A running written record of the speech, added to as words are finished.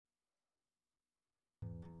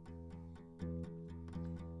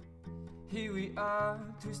Here we are,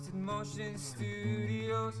 Twisted Motion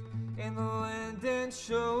Studios in the Landon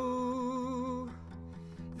Show.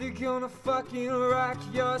 They're gonna fucking rock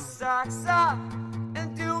your socks off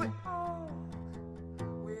and do it all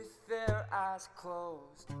with their eyes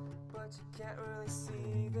closed. But you can't really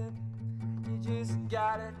see them. You just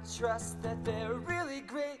gotta trust that they're really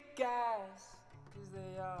great guys. 'Cause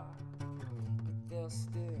they are. But they'll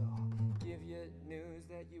still give you news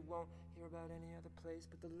that you won't hear about any other place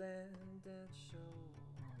but the Landon Show.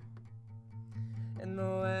 And the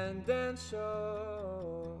Landon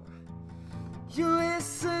Show. You're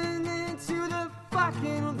listening to the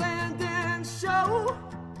fucking Landon Show.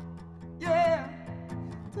 Yeah.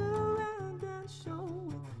 The Landon Show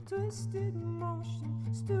with Twisted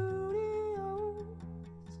Motion Studios.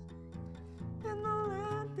 And the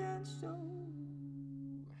Landon Show.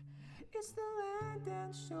 It's the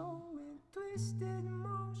Landon Show with Twisted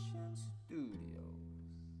Motion Studios.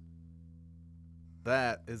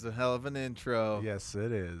 That is a hell of an intro. Yes,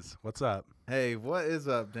 it is. What's up? Hey, what is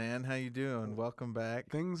up, Dan? How you doing? Welcome back.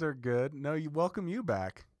 Things are good. No, welcome you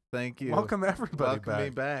back. Thank you. Welcome everybody Welcome back. me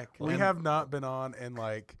back. We And have not been on in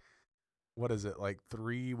what is it,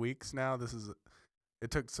 3 weeks now?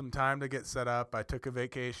 It took some time to get set up. I took a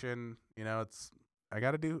vacation. I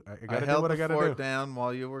gotta do what I held the gotta fort do. down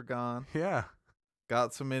while you were gone. Yeah.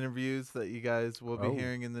 Got some interviews that you guys will be Oh.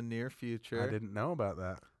 hearing in the near future. I didn't know about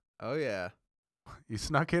that. Oh yeah. You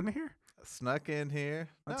snuck in here? Snuck in here.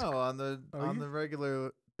 That's No, on the Oh, the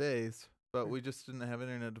regular days, but we just didn't have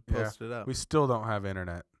internet to Yeah. post it up. We still don't have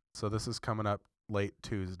internet. So this is coming up late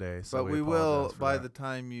Tuesday. So but we will apologize for by that. the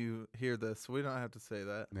time you hear this. We don't have to say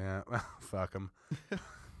that. Yeah, fuck them.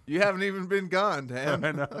 You haven't even been gone, Dan.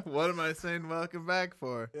 I know. What am I saying welcome back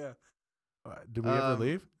for? Yeah. Did we ever Um,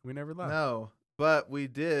 leave? We never left. No, but we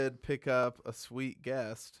did pick up a sweet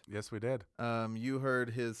guest. Yes, we did. You heard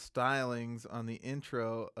his stylings on the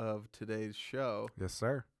intro of today's show. Yes,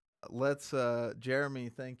 sir. Let's, Jeremy,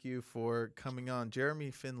 thank you for coming on.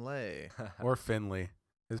 Jeremy Finlay Or Finley.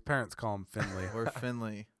 His parents call him Finley. or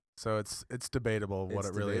Finley. So it's debatable what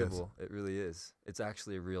it really debatable. It really is. It's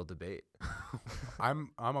actually a real debate. is.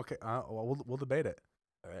 I'm okay. We'll debate it.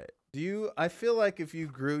 All right. I feel like if you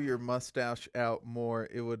grew your mustache out more,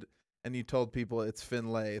 it would, and you told people it's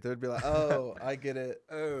Finlay, they'd be like, oh, I get it.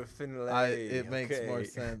 Oh, Finlay. It makes more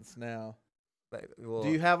sense now. Well, Do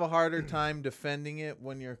you have a harder time defending it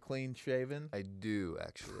when you're clean shaven? I do,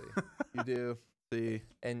 actually. You do. See,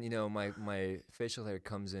 And, my facial hair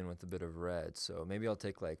comes in with a bit of red, so maybe I'll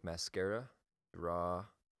take, mascara, draw,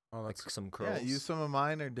 Oh, that's some curls. yeah, use some of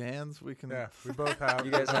mine or Dan's. We can. yeah. We both have.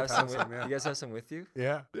 You guys we have both some with, yeah. you guys have some with you?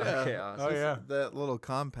 Yeah. Yeah. Okay, awesome. Oh yeah. That little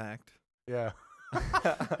compact. Yeah.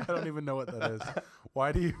 I don't even know what that is.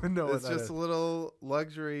 Why do you even know what It's that just is? a little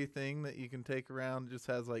luxury thing that you can take around. Just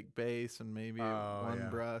has base and maybe Oh, one yeah.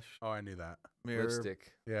 brush, Oh, I knew that. mirror,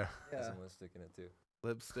 Lipstick. Yeah. Has yeah, some lipstick in it, too.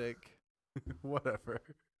 lipstick. Whatever.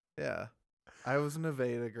 Yeah, I was an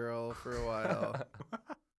Aveda girl for a while.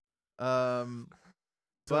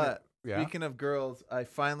 But Yeah. speaking of girls, I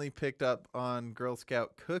finally picked up on Girl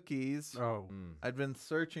Scout cookies. Oh. Mm. I'd been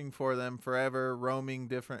searching for them forever, roaming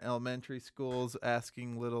different elementary schools,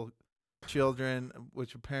 asking little children,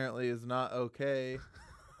 which apparently is not okay.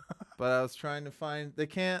 But I was trying to find, they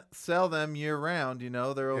can't sell them year round,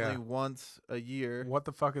 they're only Yeah. once a year. What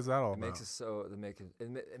the fuck is that all It about? makes it so, it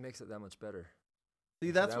makes it that much better. See, Makes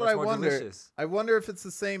it that's that what much I more wonder. delicious. I wonder if it's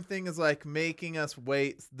the same thing as making us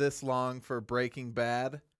wait this long for Breaking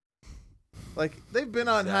Bad. They've been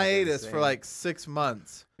on Exactly the hiatus for same. 6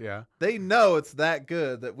 months. Yeah. They know it's that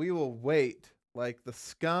good that we will wait, like the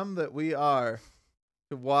scum that we are,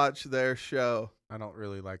 to watch their show. I don't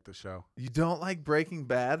really like the show. You don't like Breaking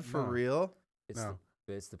Bad for No. real? No.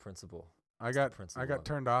 It's the principle. I It's the got principle of it.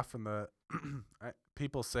 turned off from the.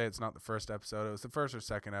 People say it's not the first episode. It was the first or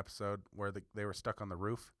second episode where they were stuck on the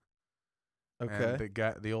roof. Okay.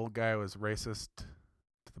 And the old guy was racist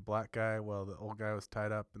to the black guy while the old guy was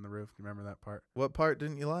tied up in the roof. Do you remember that part? What part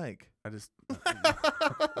didn't you like? I just.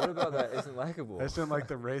 What about that isn't likable? I just didn't like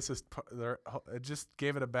the racist part. It just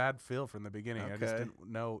gave it a bad feel from the beginning. I just Okay. didn't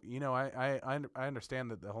know. I understand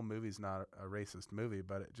that the whole movie's not a racist movie,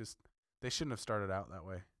 but they shouldn't have started out that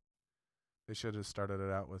way. They should have started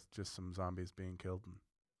it out with just some zombies being killed and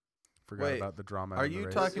forgot Wait, about the drama. Are and the you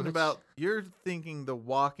race. talking Which- about, you're thinking The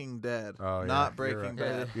Walking Dead, Oh, yeah, not you're Breaking right.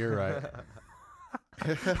 Bad. You're right.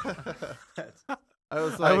 I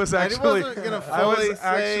was I was actually, wasn't gonna I was fully say,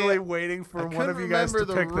 actually waiting for I one of couldn't you guys to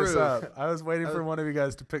remember the pick this roof. up. I was waiting I for was- one of you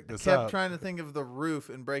guys to pick I this kept up. trying to think of the roof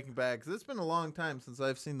in Breaking Bad because it's been a long time since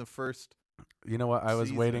I've seen the first. You know what? I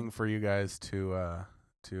was waiting season. for you guys to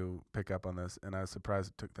pick up on this, and I was surprised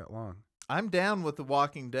it took that long. I'm down with The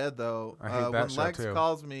Walking Dead though. I hate that when show, Lex too.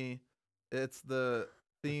 calls me, it's the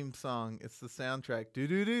theme song. It's the soundtrack. Do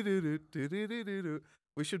do do do do do do do do do.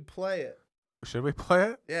 We should play it. Should we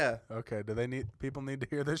play it? Yeah, Okay. Do people need to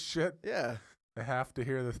hear this shit? yeah. They have to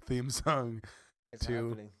hear the theme song It's to-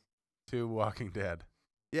 happening. to Walking Dead.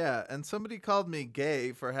 Yeah, and somebody called me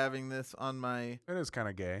gay for having this on my It is kind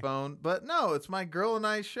of gay. phone, but no, it's my girl and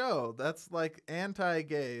I show. That's like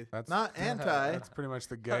anti-gay. That's- Not anti. That's pretty much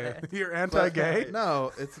the gay. You're but- anti-gay?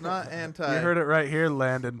 No, it's not anti. You heard it right here.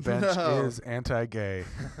 Landon Bench No. is anti-gay.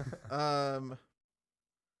 The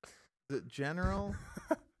general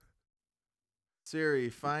Siri,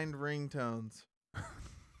 find ringtones.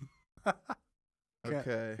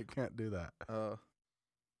 Okay. You can't do that. Oh,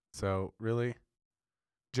 So really,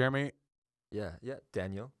 Jeremy, Yeah,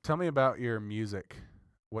 Daniel. tell me about your music.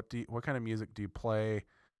 What kind of music do you play?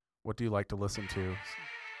 What do you like to listen to?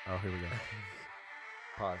 Oh, here we go.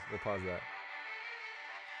 Pause. We'll pause that.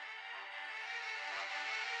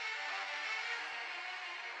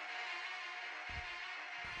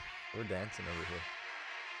 We're dancing over here.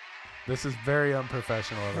 This is very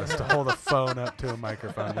unprofessional of us to hold a phone up to a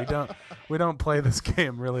microphone. We don't play this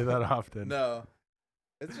game really that often. no.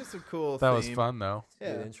 It's just a cool That theme. was fun though.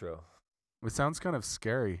 Yeah. Good intro. It sounds kind of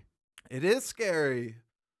scary. It is scary.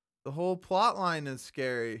 The whole plot line is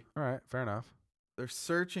scary. All right, fair enough. They're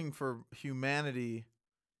searching for humanity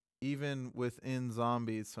even within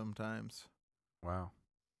zombies sometimes. Wow.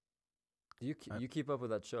 You keep up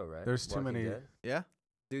with that show, right? There's too Walking many- Dead? Yeah?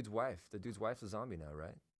 The dude's wife's a zombie now,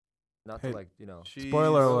 right? Not Hey, to like, you know. She's-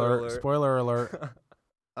 Spoiler Spoiler alert! alert. Spoiler alert!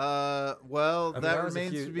 Well, I mean, that that was a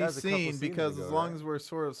remains few- to be that was a couple seen seasons because ago, as long right? as we're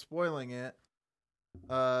sort of spoiling it,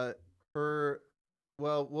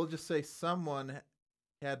 we'll just say someone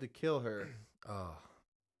had to kill her. Oh,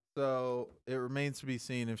 So it remains to be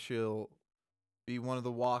seen if she'll be one of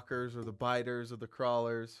the walkers or the biters or the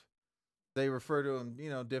crawlers. They refer to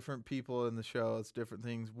them, different people in the show as different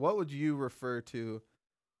things. What would you refer to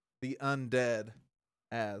the undead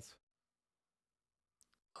as?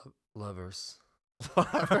 lovers.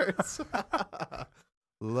 Lovers.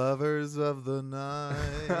 Lovers of the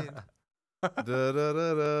night. Da, da,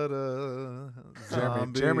 da, da, da.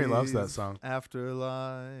 Jeremy loves that Zombies, song.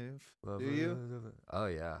 Afterlife. Do you? Oh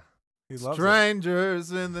yeah. He loves it.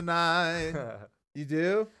 Strangers in the night. You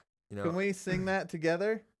do? You know, Can we sing that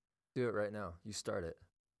together? do it right now? You start it.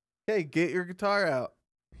 Hey, get your guitar out.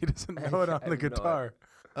 He doesn't know it I on the have no guitar.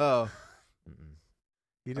 Oh, Mm-mm.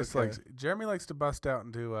 He just Okay. likes. Jeremy likes to bust out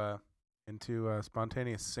into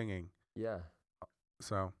spontaneous singing. Yeah.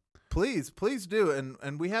 So please do.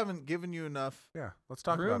 And we haven't given you enough yeah, let's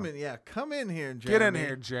talk room. about it. Yeah, come in here, Jeremy. Get in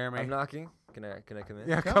here, Jeremy. I'm knocking. Can I come in?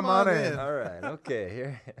 Yeah, Come come on on in. in. All right. Okay.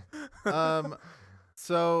 Here.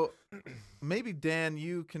 So maybe Dan,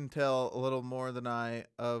 you can tell a little more than I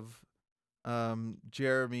of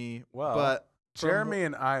Jeremy. Well, but from- Jeremy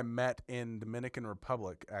and I met in Dominican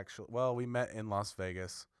Republic. Actually, well, we met in Las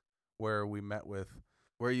Vegas, where we met with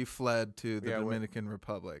where you fled to the Yeah, Dominican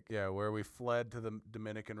Republic. where we fled to the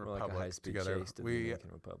Dominican More like a Republic high-speed together. chase to the We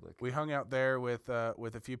Dominican Republic. we hung out there with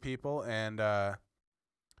a few people, and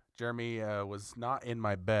Jeremy was not in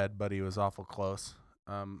my bed, but he was awful close.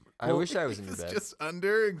 I wish I was in He your bed. just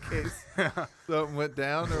under in case something went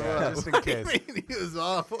down or Yeah, what? just in What do you case. mean he was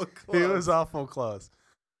awful close. He was awful close.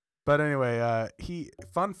 But anyway,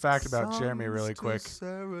 fun fact about Jeremy really Songs to quick.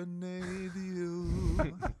 serenade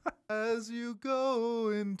you as you go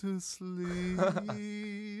into sleep.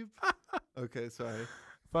 Okay, sorry.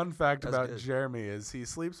 Fun fact That's about good. Jeremy is he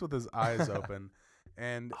sleeps with his eyes open.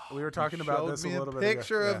 And we were You talking about showed this me a little bit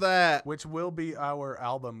picture ago. of that. Which will be our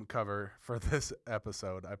album cover for this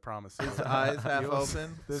episode, I promise you. His eyes half You'll s-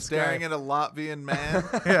 open, this staring guy- at a Latvian man.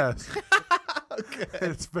 Yes. Okay.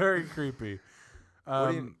 It's very creepy.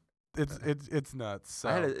 What do you- It's nuts. So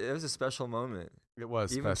it was a special moment. it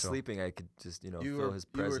was Even special. sleeping, I could just You feel were his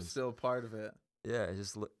you were presence. still part of it. Yeah, it's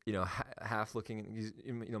just half looking.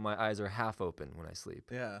 My eyes are half open when I sleep.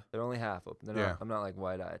 Yeah. They're only half open. They're Yeah. not, I'm not like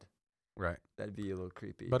wide eyed. Right. That'd be a little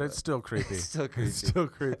creepy. But it's still creepy. It's still creepy. It's still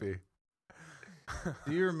creepy.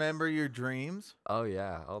 Do you remember your dreams? Oh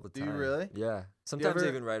yeah, all the Do time. you really? Yeah. Sometimes I ever-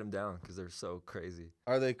 even write them down because they're so crazy.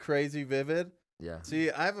 Are they crazy vivid? Yeah.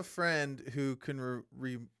 See, I have a friend who can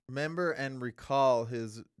remember and recall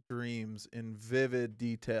his dreams in vivid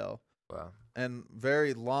detail Wow. and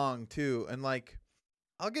very long too. And like,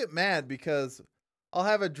 I'll get mad because I'll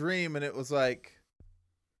have a dream and it was like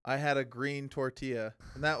I had a green tortilla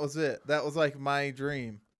and that was it. That was like my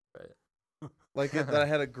dream. Right. Like that I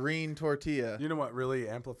had a green tortilla. You know what really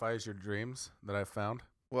amplifies your dreams that I've found?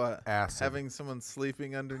 What? Acid. Having someone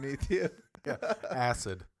sleeping underneath you? Yeah,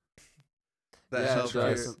 acid. That Yeah, helps try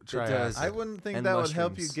you. some- it try does. acid. I wouldn't think And that would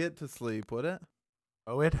help you mushrooms. get to sleep, would it?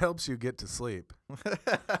 Oh, it helps you get to sleep.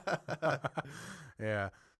 Yeah.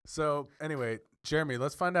 So anyway, Jeremy,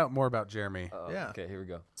 let's find out more about Jeremy. Yeah. Okay, here we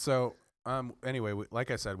go. So anyway, like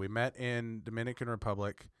I said, we met in Dominican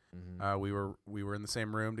Republic. Mhm. We were in the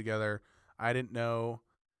same room together. I didn't know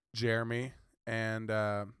Jeremy, and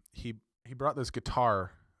he brought this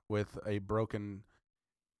guitar with a broken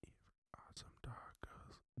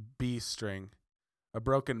B string, a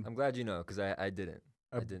broken I'm glad you know because I didn't.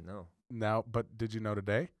 I A- didn't know. now. But did you know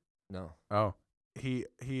today? No. Oh, he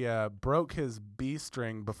broke his B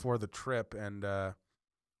string before the trip and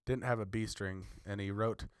didn't have a B string, and he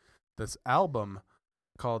wrote this album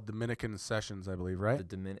called Dominican Sessions, I believe, right?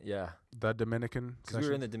 Yeah. The Dominican Because we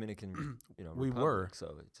were in Sessions. the Dominican, We Republic, were.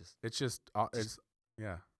 So it It's just it's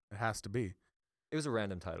yeah, it has to be. was a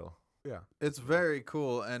random title. Yeah. It's very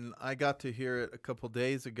cool, and I got to hear it a couple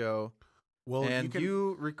days ago. Well, And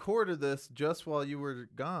you recorded this just while you were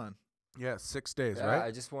gone. yeah, 6 days, Yeah, right? I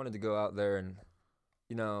just wanted to go out there and,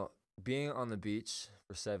 being on the beach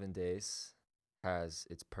for 7 days has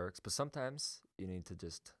its perks, but sometimes you need to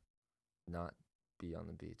just not be on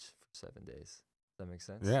the beach for 7 days. Does that make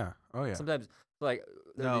sense? Yeah. Oh yeah. Sometimes, like,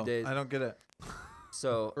 there'll No, be days. I don't get it.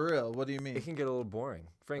 So For real, what do you mean? it can get a little boring,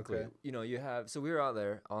 frankly. Okay. So we were out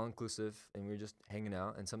there, all inclusive, and we were just hanging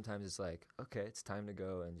out. And sometimes it's like, okay, it's time to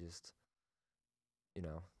go and just,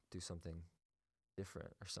 do something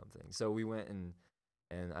different or something. So we went and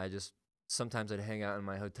I just sometimes I'd hang out in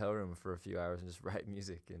my hotel room for a few hours and just write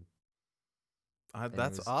music, and it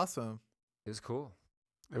That's was- awesome. it was cool.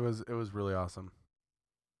 It was really awesome.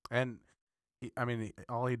 And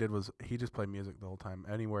all he did was he just played music the whole time.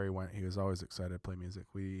 Anywhere he went, he was always excited to play music.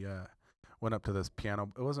 We went up to this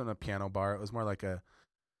piano. It wasn't a piano bar. It was more like a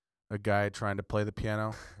guy trying to play the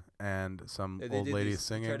piano and some Yeah, they old did lady these-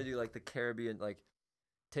 they singing. Try to do like the Caribbean, like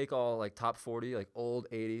take all like top 40, like old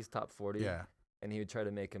 80s top 40. Yeah. And he would try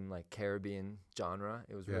to make him like Caribbean genre.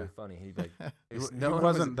 It was Yeah. really funny. He'd be like, He, it was- he no one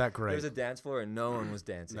was- wasn't that there great. was a dance floor and no one was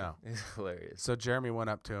dancing. No. It was hilarious. So Jeremy went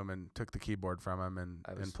up to him and took the keyboard from him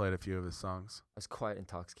I was- and played a few of his songs. I was quite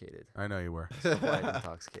intoxicated. I know you were. Quite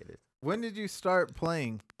intoxicated. When did you start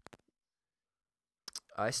playing?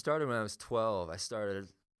 I started when I was 12. I started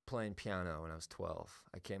playing piano when I was 12.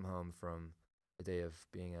 I came home from a day of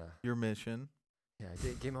being Your mission.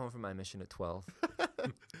 came home from my mission at 12.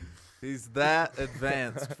 He's that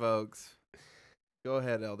advanced, folks. Go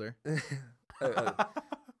ahead, Elder.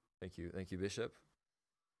 Thank you, Bishop.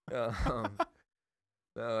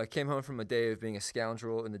 No, I came home from a day of being a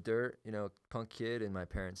scoundrel in the dirt, punk kid, and my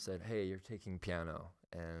parents said, "Hey, you're taking piano,"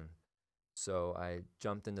 and so I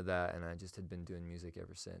jumped into that, and I just had been doing music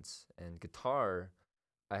ever since. And guitar,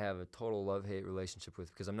 I have a total love-hate relationship with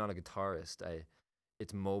because I'm not a guitarist.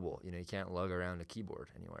 It's mobile, you can't lug around a keyboard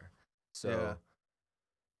anywhere. So Yeah.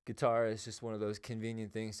 guitar is just one of those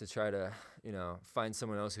convenient things to try to, find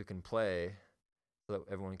someone else who can play so that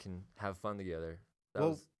everyone can have fun together.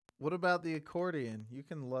 Well, what about the accordion? You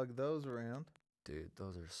can lug those around. Dude,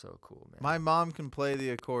 those are so cool, man. My mom can play the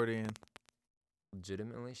accordion.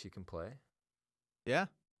 Legitimately, she can play. Yeah,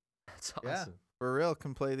 That's Yeah. awesome. for real,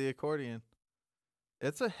 can play the accordion.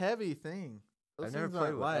 It's a heavy thing. Those I've never things played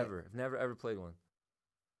aren't one light. ever. I've never ever played one.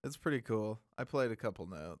 It's pretty cool. I played a couple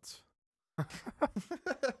notes.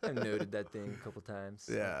 I noted that thing a couple times.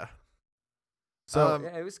 Yeah. So Um,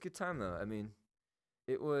 Yeah, it was a good time though. I mean,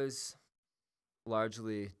 it was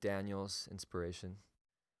largely Daniel's inspiration.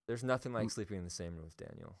 There's nothing like sleeping in the same room with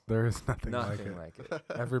Daniel. there is nothing, Nothing like like it.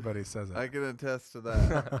 it. Everybody says it. I can attest to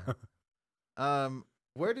that.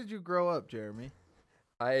 Where did you grow up, Jeremy?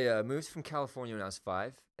 I moved from California when I was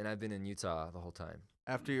 5, and I've been in Utah the whole time.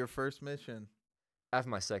 After your first mission. After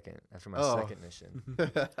my second Oh. second mission,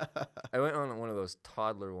 I went on one of those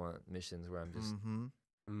toddler missions where I'm just, Mm-hmm.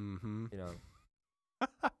 Mm-hmm.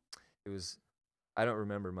 it was, I don't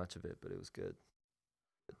remember much of it, but it was good.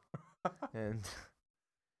 And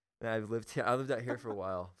I've lived here. I lived out here for a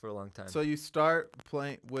while, for a long time. So you start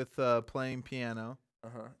playing with playing piano,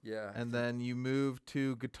 Yeah. and then you move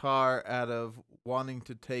to guitar out of wanting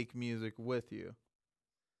to take music with you.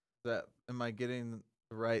 Am I getting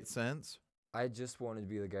the right sense? I just wanted to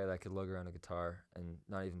be the guy that could lug around a guitar and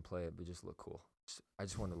not even play it, but just look cool. I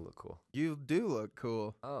just wanted to look cool. You do look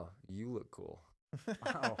cool. Oh, you look cool.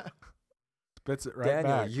 Wow. Spits it right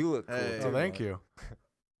Daniel, back. you look cool. Hey. too, Oh, thank man. you.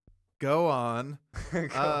 Go on.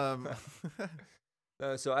 Go.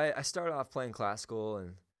 No, so I started off playing classical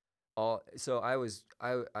and all. So I was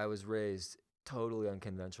raised totally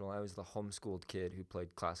unconventional. I was the homeschooled kid who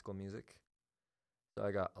played classical music. So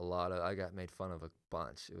I got made fun of a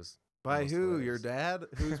bunch. It was By Almost who? Your hilarious. dad?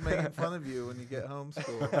 Who's making fun of you when you get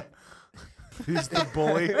homeschooled? Who's the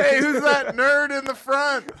bully? Hey, who's that nerd in the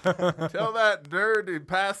front? Tell that nerd to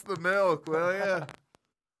pass the milk, will ya?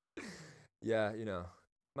 Yeah, you know,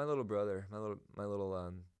 my little brother, my little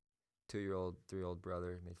 2-year-old, 3-year-old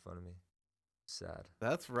brother made fun of me. Sad.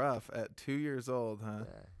 That's rough at 2 years old, huh?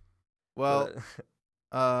 Yeah. Well,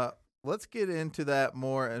 But- let's get into that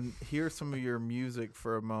more and hear some of your music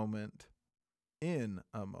for a moment. In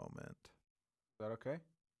a moment. Is that okay?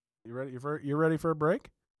 You ready? You ready for a break?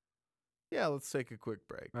 Yeah, let's take a quick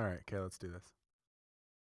break. All right. Okay, let's do this.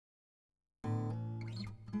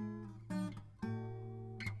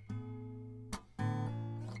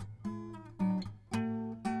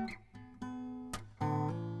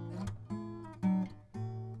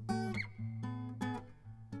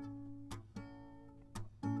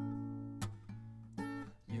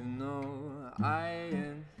 You know I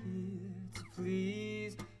am here to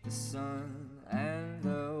please. The sun and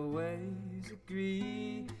the waves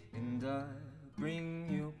agree, and I bring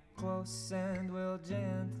you close and will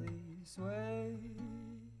gently sway.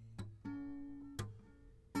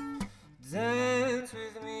 Dance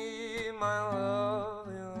with me, my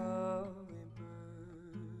lovely, lovely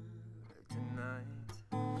bird, tonight.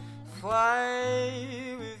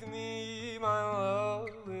 Fly with me, my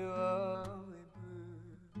lovely, lovely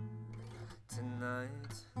bird, tonight.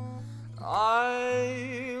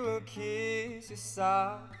 I will kiss you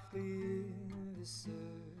softly in the surf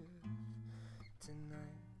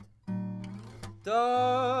tonight.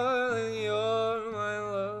 Darling, you're my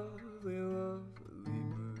lovely, lovely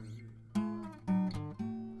bird,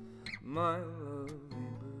 my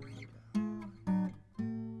lovely bird.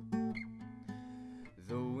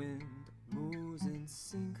 The wind moves in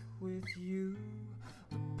sync with you,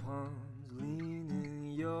 the palms lean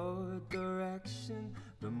in your direction,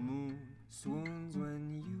 the moon swoons when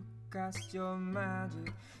you cast your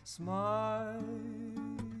magic smile.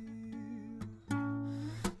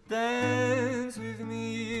 Dance with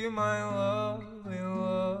me, my lovely,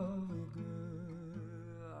 lovely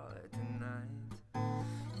girl, tonight.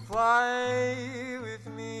 Fly with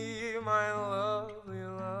me, my lovely,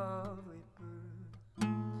 lovely bird,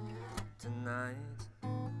 tonight.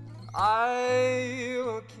 I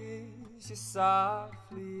will kiss you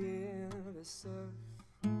softly in the surf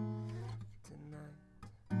tonight.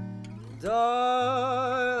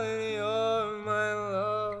 Darling, you're my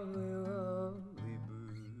lovely, lovely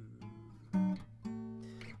bird,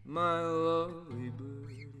 my lovely bird.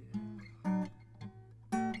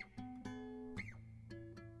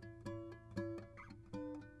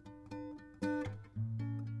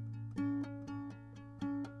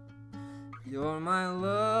 You're my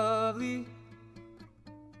lovely,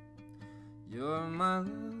 you're my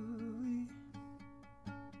lovely.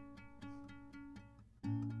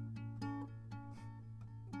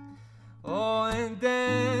 Oh, and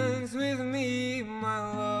dance with me, my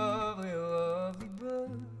lovely, lovely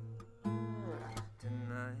bird,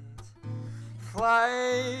 tonight.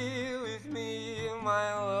 Fly with me,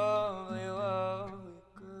 my lovely, lovely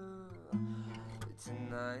girl,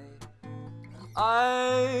 tonight.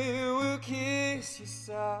 I will kiss you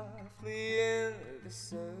softly in the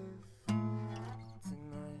surf tonight.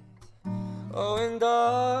 Oh, and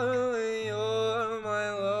darling, you're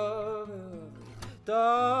my lovely, lovely.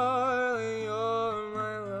 Darling, you're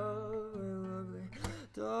my lovely, lovely.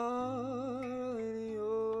 Darling,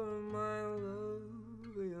 you're my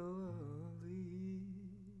lovely, lovely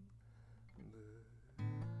bird.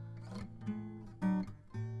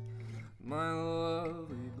 My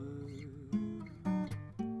lovely bird,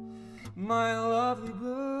 my lovely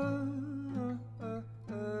bird.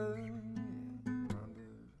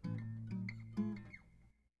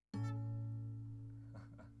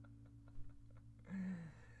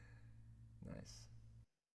 Nice.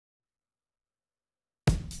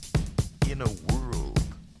 In a world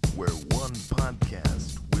where one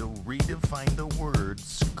podcast will redefine the word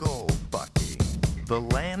skull fucking, The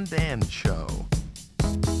Landan Show.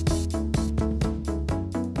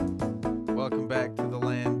 Welcome back to the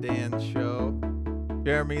Landan Show.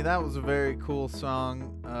 Jeremy, that was a very cool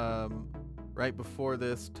song right before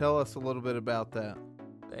this. Tell us a little bit about that.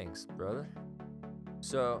 Thanks, brother.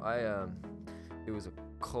 So it was a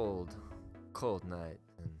cold night,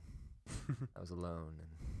 and I was alone.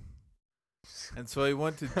 And so he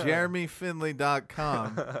went to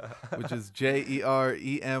jeremyfinlay.com, which is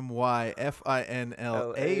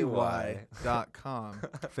JEREMYFINLAY.com.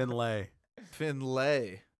 Finlay.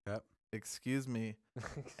 Finlay. Yep. Excuse me.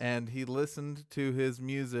 And he listened to his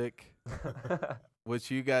music, which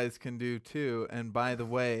you guys can do too. And by the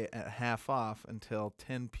way, at half off until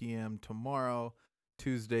 10 p.m. tomorrow,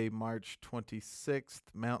 Tuesday, March 26th,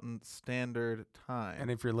 Mountain Standard Time. And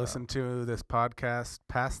if you're listening to this podcast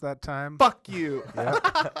past that time, Fuck you. Yep.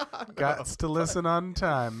 Gots to listen on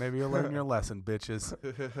time. Maybe you'll learn your lesson, bitches.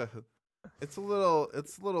 It's a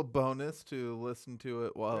little bonus to listen to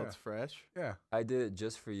it while Yeah. it's fresh. Yeah. I did it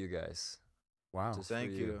just for you guys. Wow. Just for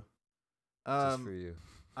Thank you. Just for you.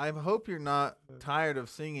 I hope you're not tired of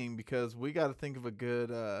singing because we got to think of a good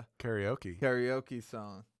Karaoke. karaoke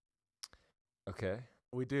song. Okay.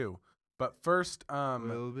 We do. But first,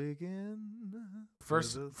 We'll begin.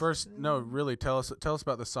 no, really, tell us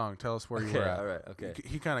about the song. Tell us where you Okay. were at. All right. Okay.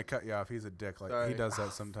 He kind of cut you off. He's a dick. Like he Sorry. does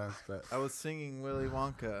that sometimes. But I was singing Willy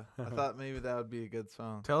Wonka. I thought maybe that would be a good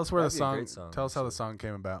song. tell us where the That'd be a song. great song, Tell us how the actually. song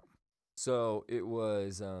came about. So it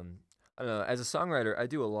was, I don't know. As a songwriter,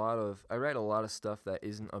 I write a lot of stuff that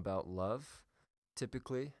isn't about love,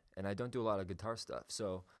 typically, and I don't do a lot of guitar stuff.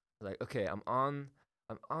 So like, okay, I'm on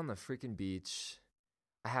the freaking beach.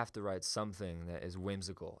 I have to write something that is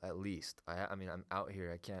whimsical, at least. I mean, I'm out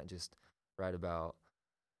here. I can't just write about,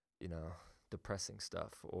 depressing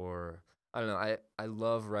stuff, or I don't know. I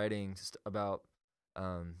love writing just about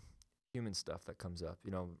human stuff that comes up.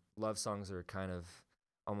 Love songs are kind of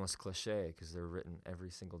almost cliche because they're written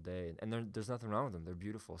every single day, and there's nothing wrong with them. They're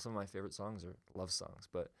beautiful. Some of my favorite songs are love songs,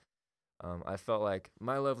 but I felt like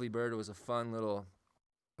My Lovely Bird was a fun little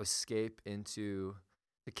escape to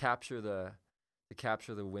capture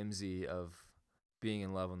the whimsy of being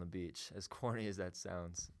in love on the beach, as corny as that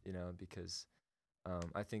sounds, because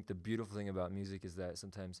I think the beautiful thing about music is that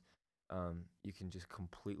sometimes you can just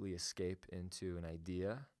completely escape into an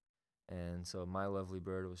idea. And so My Lovely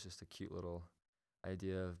Bird was just a cute little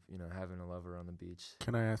idea of, having a lover on the beach.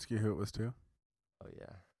 Can I ask you who it was to? Oh,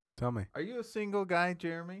 yeah. Tell me. Are you a single guy,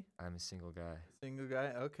 Jeremy? I'm a single guy. Single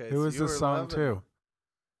guy? Okay. Who so is you this were song loving to?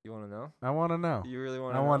 You want to know? I want to know. You really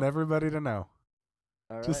want to I know? want everybody to know.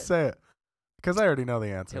 All right. Just say it. Because I already know the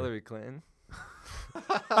answer. Hillary Clinton.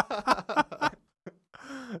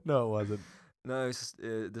 No, it wasn't. No, it's just,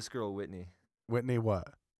 this girl, Whitney. Whitney what?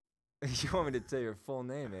 You want me to tell your full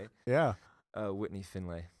name, eh? Yeah. Whitney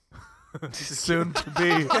Finlay. Soon to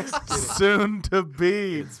be. Soon to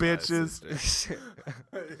be, It's my bitches.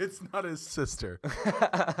 It's not his sister.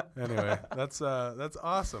 Anyway, that's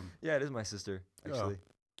awesome. Yeah, it is my sister, actually.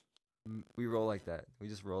 Mm. We roll like that. We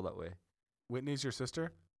just roll that way. Whitney's your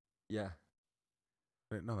sister? Yeah.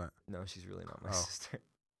 I didn't know that. No, she's really not my Oh. sister.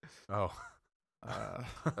 Oh.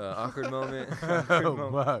 Awkward moment.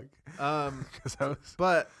 Oh, fuck. 'Cause I was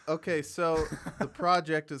But okay, so the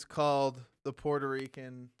project is called the Puerto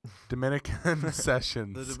Rican, Dominican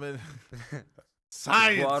Sessions. the Dominican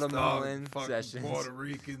Science Guatemalan dog, fucking sessions. Puerto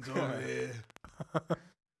Ricans over here.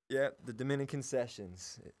 Yep, the Dominican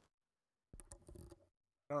Sessions.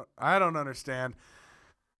 I don't understand.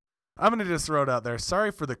 I'm going to just throw it out there.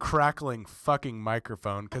 Sorry for the crackling fucking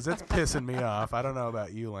microphone because it's pissing me off. I don't know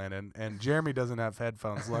about you, Landon. And Jeremy doesn't have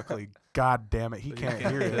headphones. Luckily, God damn it, he So you can't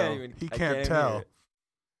can't hear tell. it. He I can't even tell. hear it.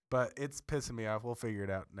 But it's pissing me off. We'll figure it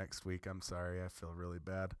out next week. I'm sorry. I feel really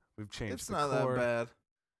bad. We've changed It's the not cord. that bad.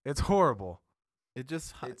 It's horrible. It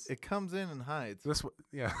just it comes in and hides,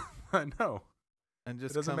 Yeah, I know. and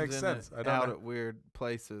just doesn't comes make in sense. and I don't out know. at weird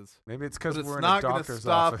places. Maybe it's But because it's we're in not a gonna doctor's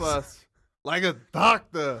stop office. us like a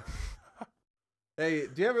doctor. Hey,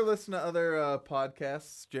 do you ever listen to other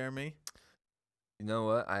podcasts, Jeremy? You know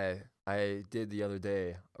what? I did the other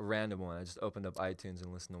day, a random one. I just opened up iTunes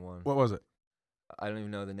and listened to one. What was it? I don't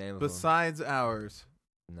even know the name of them. Besides ours,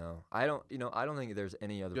 No, I don't. I don't think there's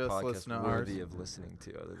any other Just podcast listen to worthy ours. of listening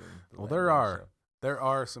to other than. The Well, Landon there are. Show. There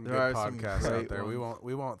are some There good are some podcasts out great there. ones.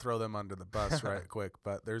 We won't throw them under the bus right quick,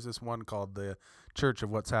 but there's this one called the Church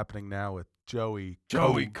of What's Happening Now with Joey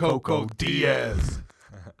Coco Diaz.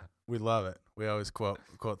 We love it. We always quote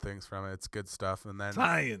things from it. It's good stuff. And then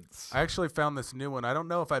science. I actually found this new one. I don't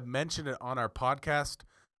know if I've mentioned it on our podcast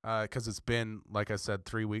because it's been, like I said,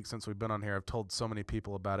 3 weeks since we've been on here. I've told so many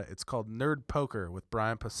people about it. It's called Nerd Poker with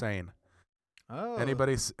Brian Posehn. Oh,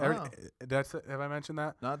 Anybody's? wow. Have I mentioned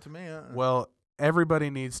that? Not to me. Well, everybody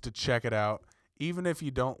needs to check it out. Even if you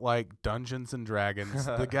don't like Dungeons and Dragons,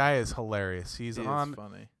 the guy is hilarious. He is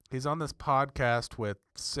funny. He's on this podcast with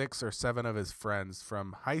 6 or 7 of his friends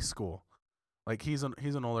from high school. Like he's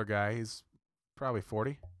an older guy. He's probably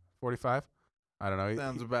 40, 45. I don't know.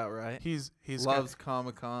 Sounds about right. He's Loves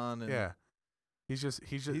Comic-Con. And yeah. He's a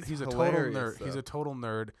total hilarious, nerd. He's though. a total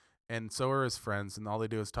nerd, and so are his friends. And all they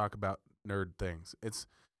do is talk about nerd things. It's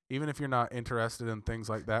even if you're not interested in things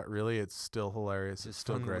like that, really, it's still hilarious. It's Just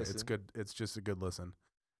still fun to great. It's listen. good. It's just a good listen.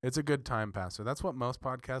 It's a good time passer. That's what most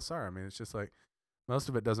podcasts are. I mean, it's just like most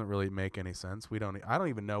of it doesn't really make any sense. I don't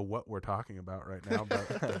even know what we're talking about right now,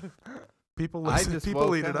 but People I listen. just People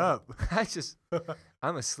woke eat it up. up.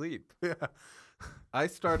 I'm asleep. Yeah. I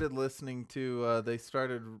started listening to. They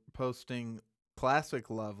started posting classic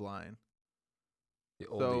Loveline. The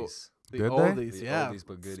So- oldies. The Did they? oldies, The yeah. oldies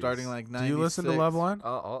but goodies. Starting like Do 96. you listen to Loveline?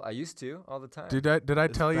 I used to all the time. Did I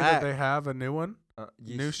It's tell you back. that they have a new one?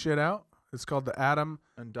 New shit out? It's called the Adam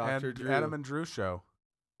And Dr. and Drew. Adam and Drew show.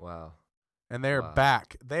 Wow. And they're Wow.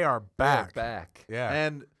 back. They are back. They're back. Yeah.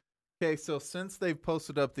 And okay, so since they've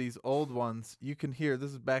posted up these old ones, you can hear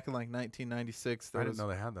this is back in like 1996. I didn't know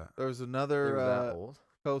they had that. There was They another were that old.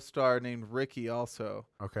 co-star named Ricky also,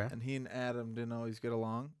 Okay. and he and Adam didn't always get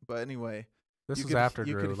along. But anyway, This you was could, after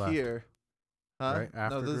you Drew could left. hear, huh? Right?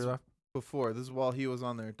 After no, this Drew is left? before. This is while he was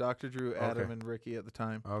on there. Dr. Drew, Adam, Okay. and Ricky at the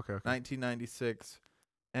time, Okay. 1996,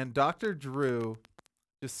 and Dr. Drew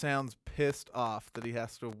just sounds pissed off that he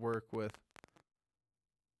has to work with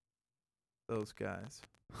those guys.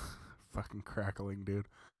 Fucking crackling, dude.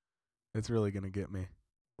 It's really going to get me.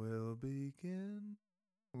 We'll begin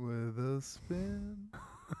with a spin.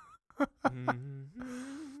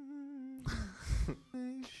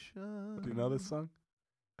 Do you know this song?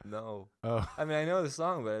 No. Oh. I mean, I know the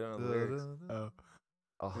song, but I don't know the lyrics. Oh.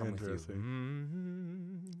 I'll hum with you.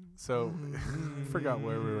 Interesting. So, I forgot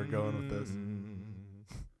where we were going with this.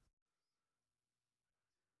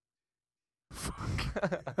 Fuck.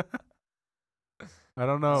 I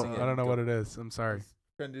don't know. Sing it. I don't know Go. what it is. I'm sorry.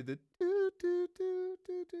 Trying to do the do, do, do,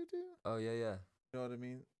 do, do, do. Oh yeah, yeah, You know what I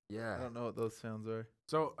mean? yeah. I don't know what those sounds are.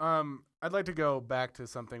 So, I'd like to go back to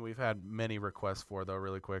something we've had many requests for, though,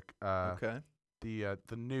 really quick. Okay. The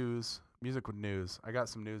news, music with news. I got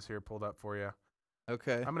some news here pulled up for you.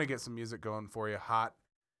 Okay. I'm gonna get some music going for you, hot.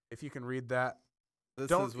 If you can read that, This is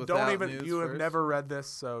don't without even. news You have first? never read this,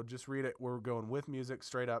 so just read it. We're going with music,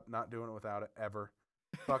 straight up. Not doing it without it ever.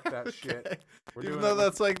 Fuck that shit. Okay. We're Even doing though it with-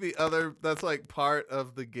 that's like the other, that's like part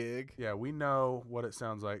of the gig. Yeah, we know what it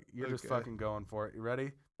sounds like. You're just Okay. fucking going for it. You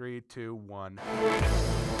ready? 3, 2, 1.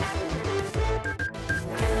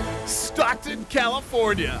 Stockton,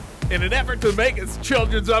 California. In an effort to make his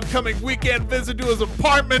children's upcoming weekend visit to his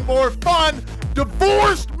apartment more fun,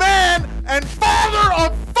 divorced man and father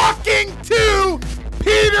of fucking 2,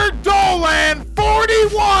 Peter Dolan,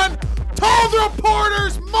 41, told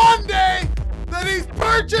reporters Monday that he's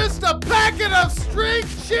purchased a packet of string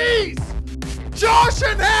cheese. Josh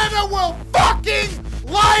and Hannah will fucking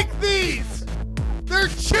like these. They're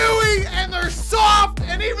chewy and they're soft,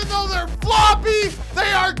 and even though they're floppy, they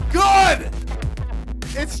are good.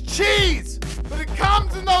 It's cheese, but it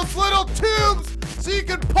comes in those little tubes so you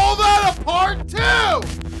can pull that apart too.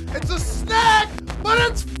 It's a snack, but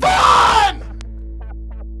it's fun.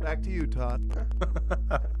 Back to you, Todd.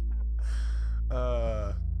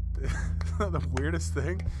 The weirdest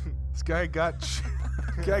thing, this guy got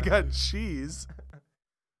cheese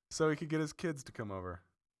so he could get his kids to come over.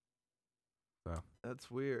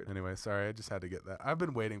 That's weird. Anyway, sorry, I just had to get that. I've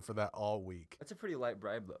been waiting for that all week. That's a pretty light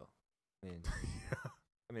bribe, though. I mean,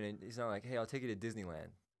 I mean, he's not like, hey, I'll take you to Disneyland.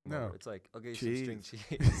 Come No. over. It's like, I'll get you some string Cheese.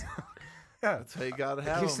 cheese. Yeah, That's how you gotta I'll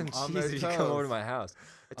have give you them some on cheese their if toes. you come over to my house.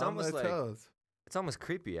 It's on almost their like toes. it's almost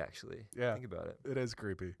creepy, actually. Yeah. Think about it. it is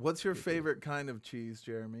creepy. What's your favorite kind of cheese,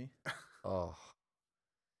 Jeremy? Oh,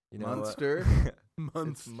 you know what? Munster.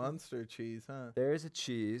 Months. It's Munster cheese, huh? There is a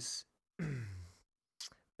cheese,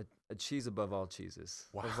 a cheese above all cheeses.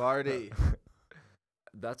 Wow. Havarti.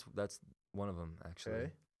 That's one of them, actually.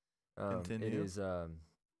 Okay. It Continue. is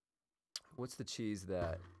what's the cheese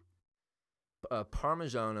that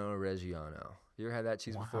Parmigiano Reggiano? You ever had that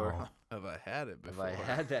cheese before? Wow. Have I had it Have before? I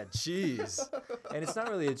had that cheese? And it's not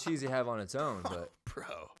really a cheese you have on its own, but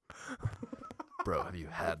bro, have you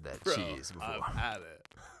had that Bro, cheese before? I've had it.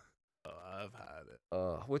 Oh, I've had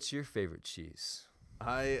it. What's your favorite cheese?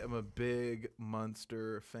 I am a big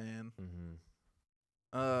Munster fan.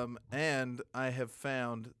 Mm-hmm. And I have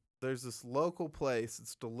found there's this local place.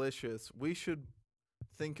 It's delicious. We should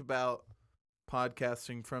think about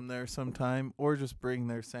podcasting from there sometime, or just bring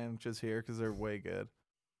their sandwiches here because they're way good.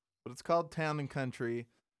 But it's called Town and Country,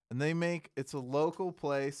 and it's a local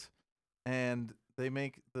place, and they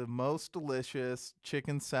make the most delicious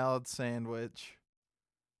chicken salad sandwich,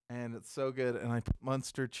 and it's so good. And I put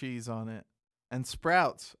Munster cheese on it. And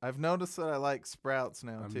Sprouts. I've noticed that I like Sprouts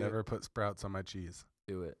now I've too. never put Sprouts on my cheese.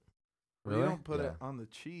 Do it. Well, Really? You don't put it Yeah. on the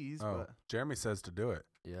cheese, Oh, but Jeremy says to do it.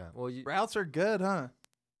 Yeah. Well, Sprouts are good, huh?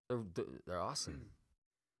 they're awesome.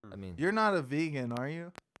 I mean, You're not a vegan, are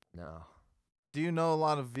you? no. Do you know a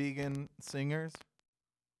lot of vegan singers?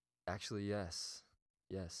 Actually, yes.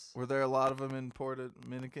 Yes. Were there a lot of them in Puerto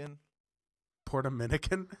Dominican? Puerto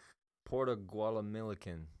Dominican? Porta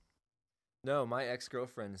Guatemalacan. No, my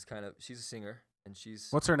ex-girlfriend is she's a singer, and she's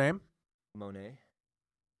What's her name? Monet.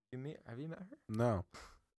 Have you met her? No.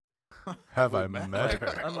 Have I met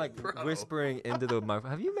her? I'm like Bro. whispering into the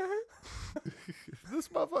microphone. Have you met her? This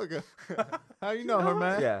motherfucker. How you know her,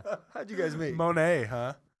 man? Yeah. How'd you guys meet? Monet,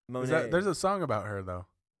 huh? Monet. There's a song about her though,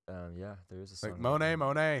 Yeah, there is a song. like Monet,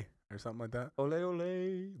 Monet, or something like that. Ole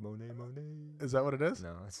ole, Monet, Monet. Is that what it is?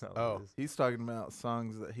 No, that's not Oh. what it is. He's talking about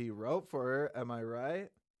songs that he wrote for her. Am I right?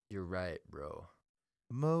 You're right, bro.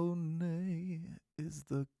 Monet is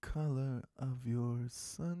the color of your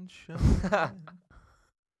sunshine.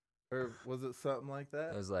 Or was it something like It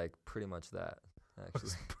that? was like pretty much that,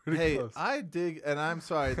 actually. Pretty Hey, close. I dig, and I'm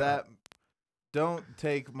sorry that don't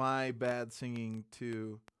take my bad singing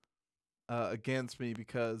to against me,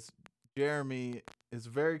 because Jeremy is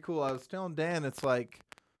very cool. I was telling Dan, it's like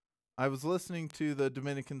I was listening to the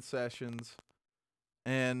Dominican sessions,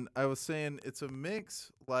 and I was saying it's a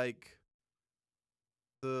mix, like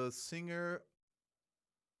the singer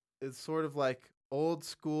is sort of like old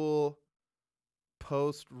school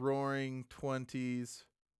post Roaring 20s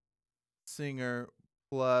singer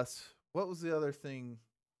plus what was the other thing?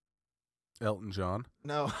 Elton John.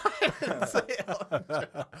 No, I didn't say Elton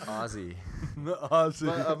John. Ozzy. Ozzy.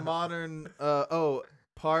 But a modern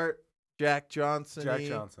part Jack Johnson. Jack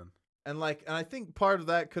Johnson. And I think part of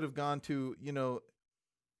that could have gone to,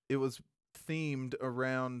 it was themed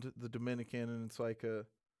around the Dominican, and it's like a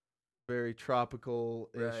very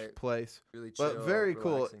tropical-ish Right. place. Really chill. But very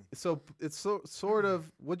cool. relaxing. So it's sort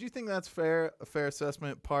of. Would you think that's fair? A fair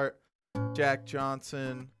assessment? Part Jack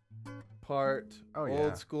Johnson, part Oh, yeah.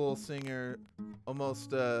 old school singer,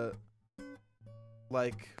 almost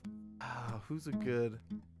who's a good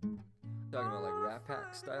Talking about like Rat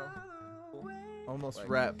Pack style. almost Like-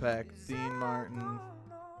 Rat Pack, Dean Martin.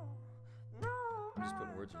 I'm just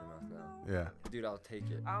putting words in your mouth now. Yeah. Dude, I'll take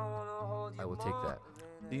it. I will take that.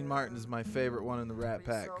 Dean Martin is my favorite one in the Rat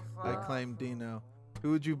Pack. I claim Dino.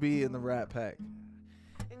 Who would you be in the Rat Pack?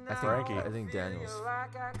 Frankie. I think Daniels.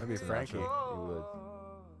 That'd be It's a Frankie. natural.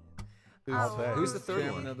 You I'll bet. Who's the third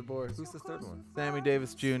chairman one? of the board? would. Who's the third one? Sammy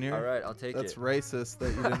Davis Jr. All right, I'll take That's it. racist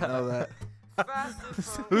that you didn't know that.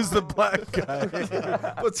 Who's the black guy?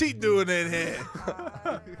 What's he doing in here?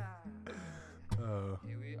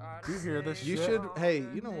 Do you hear this You shit? should. Hey,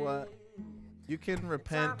 you know what? You can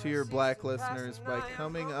repent to your black listeners by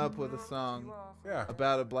coming up with a song Yeah.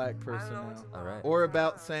 about a black person now, All right. or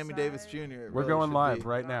about Sammy Davis Jr. It We're really going should live be.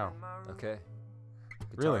 right now. Okay.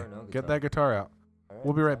 Really? Guitar, no Get guitar. that guitar out. All right.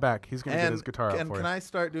 We'll be right back. He's going to get And, his guitar out and for can you. I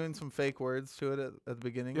start doing some fake words to it at the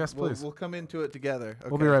beginning? Yes, please. We'll come into it together. Okay.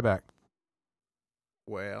 We'll be right back.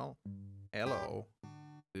 Well, hello.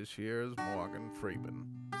 This here is Morgan Freeman.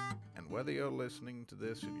 And whether you're listening to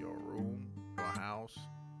this in your room, your house,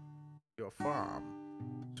 your farm,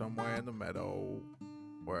 somewhere in the meadow,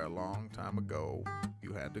 where a long time ago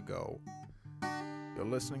you had to go, you're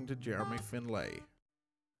listening to Jeremy Finlay.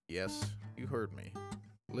 Yes, you heard me.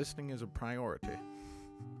 Listening is a priority.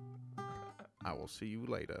 I will see you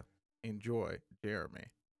later. Enjoy, Jeremy.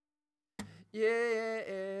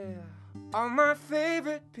 Yeah, all my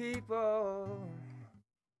favorite people,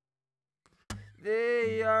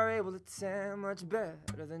 they are able to tell much better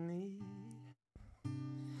than me.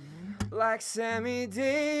 Like Sammy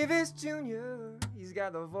Davis Jr., he's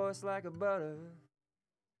got the voice like a butter.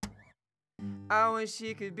 I wish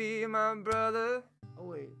he could be my brother. Oh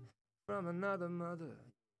wait, from another mother.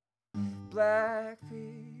 Black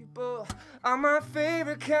people are my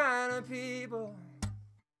favorite kind of people.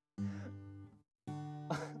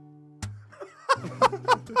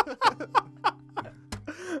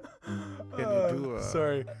 Can you do a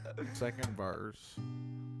Sorry. second verse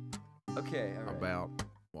Okay, all right. about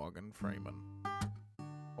Morgan Freeman?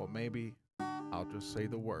 Or maybe I'll just say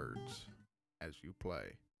the words as you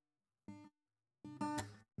play.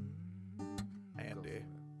 Andy,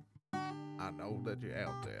 I know that you're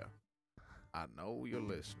out there. I know you're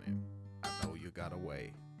listening. I know you got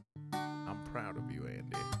away. I'm proud of you,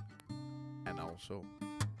 Andy. And also,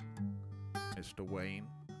 Mr. Wayne,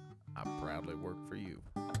 I proudly work for you.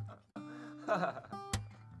 I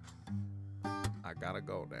gotta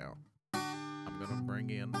go now. I'm gonna bring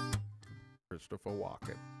in Christopher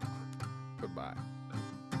Walken. Goodbye.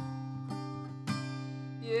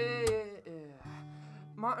 Yeah,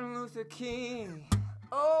 Martin Luther King.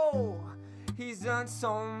 Oh, he's done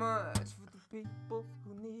so much for the people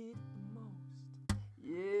who need it the most.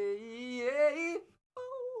 Yeah.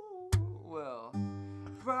 Oh, well,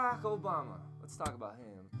 Barack Obama. Let's talk about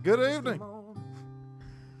him. Good Just a evening. moment.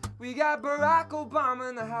 We got Barack Obama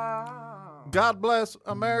in the house. God bless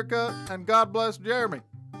America and God bless Jeremy.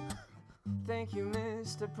 Thank you,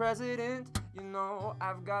 Mr. President. You know,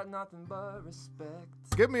 I've got nothing but respect.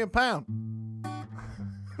 Give me a pound.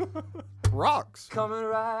 Rocks. Coming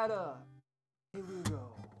right up. Here we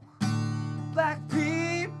go. Black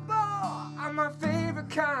people are my favorite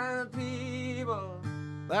kind of people.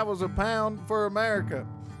 That was a pound for America.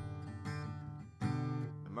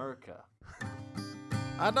 America.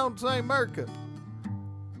 I don't say America.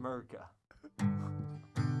 America.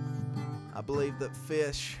 I believe that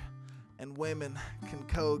fish and women can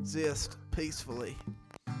coexist peacefully.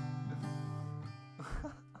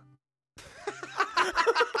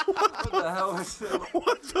 What the hell was that?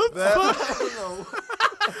 What the I don't know.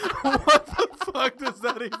 fuck? What the fuck does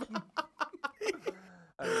that even mean?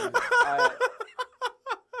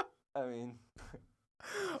 I mean,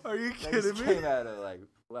 Are you that kidding just me? came out of like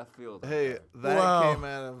left field. Hey, that Wow. came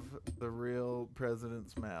out of the real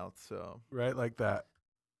president's mouth. So Right like that.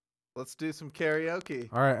 let's do some karaoke.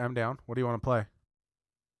 All right, I'm down. What do you want to play?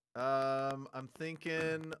 I'm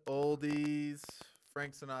thinking oldies,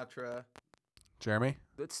 Frank Sinatra. Jeremy,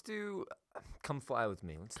 Let's do Come Fly With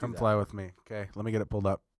Me. Let's come do that. fly with me. Okay, let me get it pulled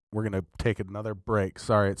up. We're going to take another break.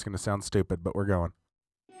 Sorry, it's going to sound stupid, but we're going.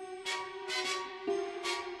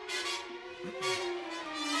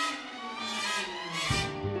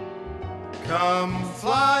 Come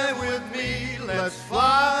fly with me, let's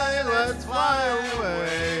fly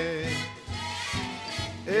away.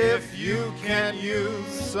 If you can use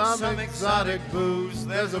some exotic booze,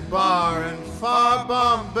 there's a bar in far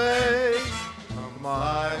Bombay. Come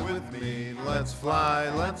fly with me, let's fly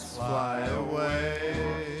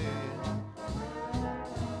away.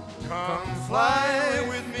 Come fly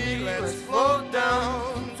with me, let's float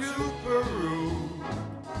down to Peru.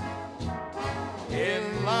 In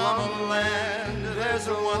Llama Land, there's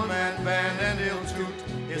a one-man band and he'll toot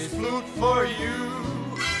his flute for you.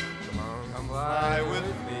 Come fly with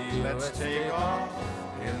me, let's take off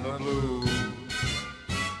in the blue.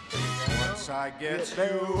 Once I get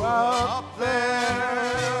you up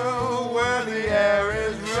there where the air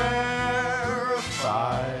is rarefied,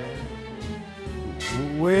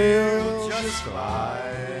 we'll just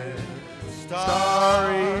glide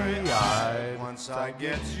starry-eyed. Once I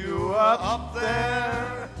get you up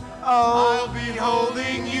there, I'll be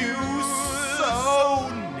holding you so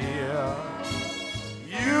near.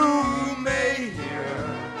 You may hear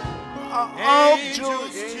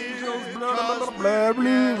angels cheer, 'cause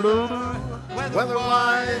we're together.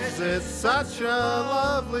 Weather-wise, it's such a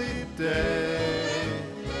lovely day.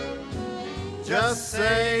 Just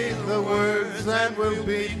say the words and we'll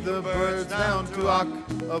beat the birds down to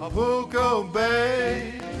Acapulco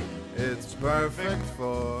Bay. It's perfect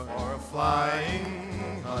for a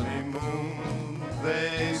flying honeymoon,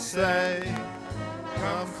 they say.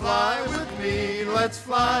 Come fly with me, let's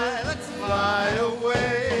fly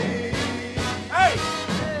away. Hey!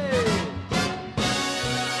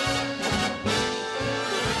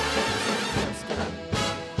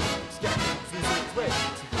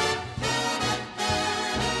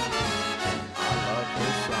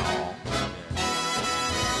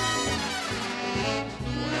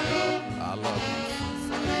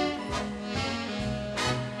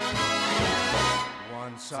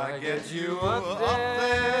 Once I get you up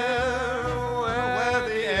there where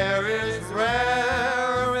the air is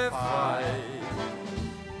rarefied,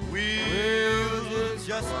 we'll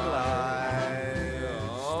just glide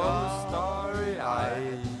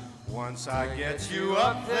starry-eyed. Once I get you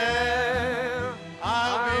up there,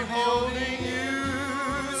 I'll be holding you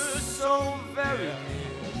so very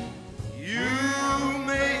near. You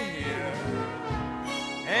may hear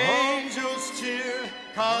angels cheer,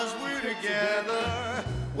 'cause we're together.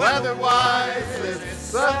 Weather-wise, it's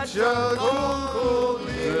such a cool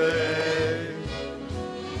day.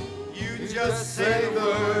 You just say the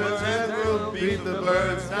words and we'll beat the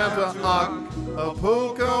birds down to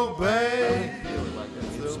Acapulco Bay.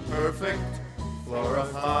 It's a perfect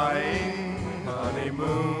glorifying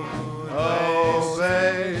honeymoon, oh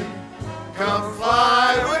babe. Come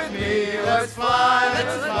fly with me, let's fly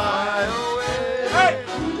away. Hey!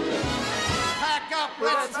 Pack up,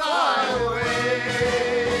 let's fly away.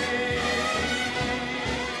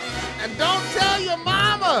 And don't tell your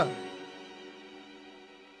mama.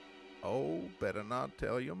 Oh, better not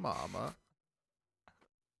tell your mama.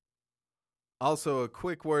 Also, a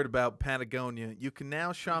quick word about Patagonia. You can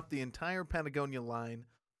now shop the entire Patagonia line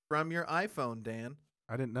from your iPhone, Dan.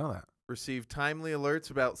 I didn't know that. Receive timely alerts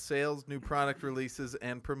about sales, new product releases,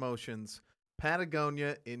 and promotions.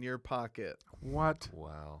 Patagonia in your pocket. What?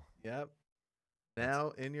 Wow. Yep. Now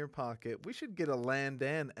in your pocket. We should get a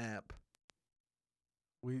Landan app.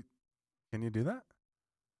 Can you do that?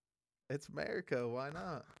 It's America. Why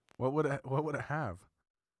not? What would it have?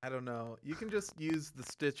 I don't know. You can just use the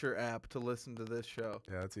Stitcher app to listen to this show.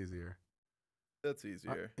 Yeah, that's easier. That's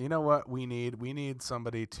easier. You know what we need? We need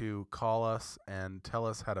somebody to call us and tell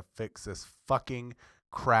us how to fix this fucking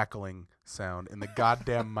crackling sound in the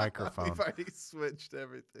goddamn microphone. We've already switched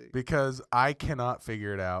everything. Because I cannot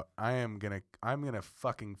figure it out. I'm gonna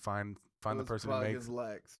fucking find the person who makes.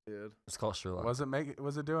 Lex, dude. It's called Sherlock. Was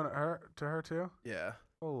it doing it to her too? Yeah.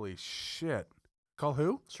 Holy shit! Call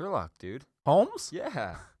who? Sherlock, dude. Holmes?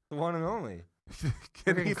 Yeah, the one and only. Can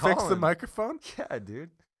Freaking he fix the Colin. microphone? Yeah, dude.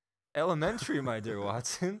 Elementary, my dear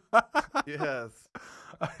Watson. Yes.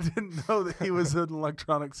 I didn't know that he was an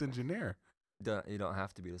electronics engineer. You don't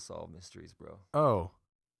have to be to solve mysteries, bro. Oh,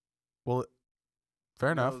 well,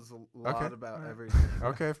 fair enough. Knows a lot Okay. about Alright. everything.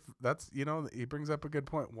 Okay, that's he brings up a good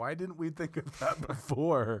point. Why didn't we think of that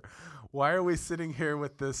before? Why are we sitting here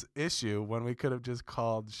with this issue when we could have just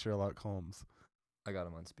called Sherlock Holmes? I got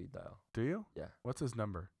him on speed dial. Do you? Yeah. What's his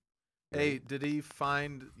number? Hey, did he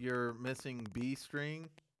find your missing B string?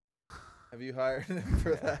 Have you hired him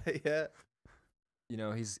for that yet? You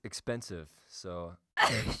know, he's expensive, so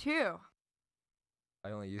Phew.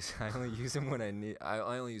 I only use him when I need. I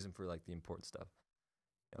only use him for like the important stuff.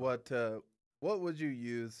 What would you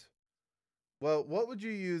use? Well, what would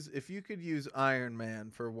you use if you could use Iron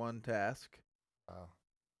Man for one task? Wow.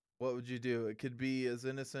 What would you do? It could be as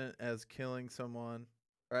innocent as killing someone.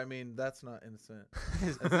 Or I mean, that's not innocent.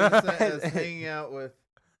 As innocent as hanging out with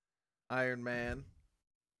Iron Man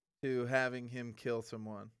to having him kill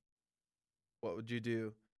someone. What would you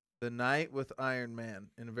do? The night with Iron Man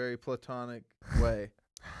in a very platonic way.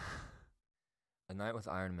 A night with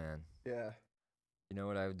Iron Man. Yeah. You know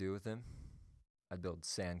what I would do with him? I'd build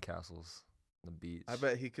sandcastles on the beach. I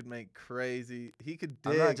bet he could make crazy. He could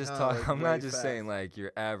dig. I'm not just talking. like, I'm way not just fast. saying like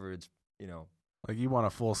your average. You know, Like you want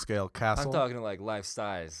a full scale castle? I'm talking like life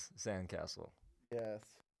size sandcastle. Yes,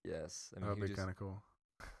 Yes, I That mean would you be just kind of cool.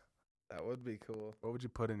 that would be cool. What would you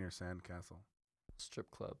put in your sand castle?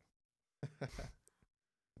 strip club.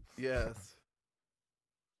 Yes.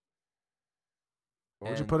 What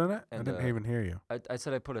would you And- put in it? I and, didn't even hear you. I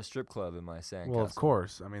said I put a strip club in my sandcastle. Well, of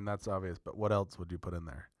course. I mean, that's obvious. But what else would you put in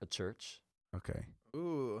there? A church. Okay.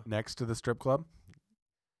 Ooh. Next to the strip club?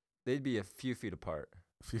 They'd be a few feet apart.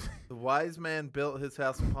 If you- The wise man built his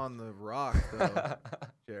house upon the rock, though,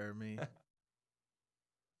 Jeremy.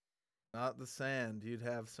 Not the sand. You'd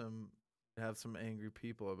have some angry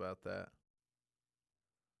people about that.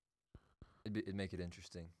 It'd make it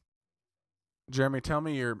interesting. Jeremy, tell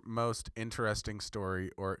me your most interesting story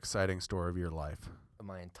or exciting story of your life.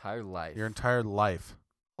 My entire life. Your entire life.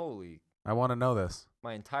 Holy. I want to know this.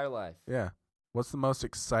 My entire life. Yeah. What's the most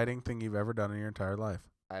exciting thing you've ever done in your entire life?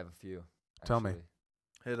 I have a few. Tell me. actually.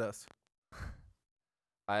 Hit us.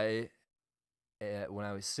 When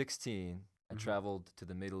I was 16, I Mhm. traveled to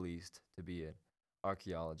the Middle East to be an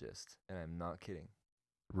archaeologist, and I'm not kidding.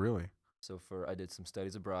 Really? So I did some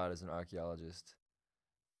studies abroad as an archaeologist.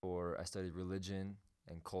 I studied religion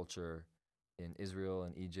and culture in Israel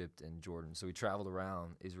and Egypt and Jordan. So we traveled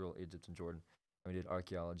around Israel, Egypt, and Jordan, and we did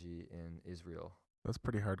archaeology in Israel. That's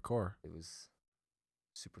pretty hardcore. It was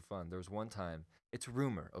super fun. There was one time, it's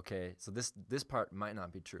rumor, okay? So this part might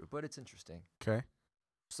not be true, but it's interesting. Okay.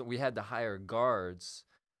 So we had to hire guards.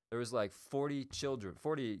 There was like 40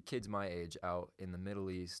 kids my age out in the Middle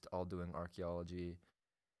East, all doing archaeology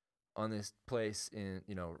on this place in,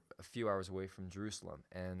 a few hours away from Jerusalem.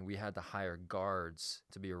 And we had to hire guards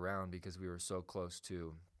to be around because we were so close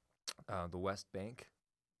to the West Bank.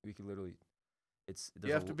 We could literally,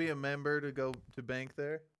 You have to be a member to go to bank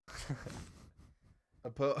there.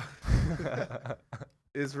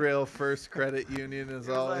 Israel First Credit Union is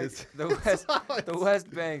It was always like the West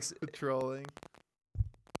Bank's. patrolling.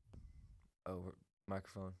 Oh,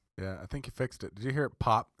 microphone. Yeah, I think he fixed it. Did you hear it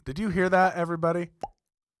pop? Did you hear that, everybody?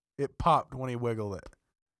 It popped when he wiggled it.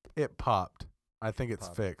 It popped. I think it's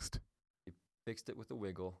Popped. fixed. Fixed it with a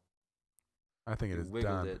wiggle. I think it We is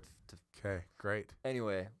wiggled done. it. Okay, great.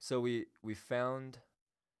 Anyway, so we found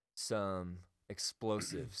some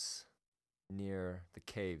explosives near the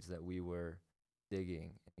caves that we were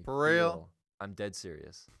digging. We For real? feel- I'm dead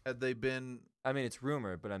serious. Had they been I mean, it's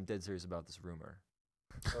rumor, but I'm dead serious about this rumor.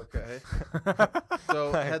 okay?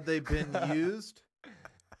 So Like- had they been used?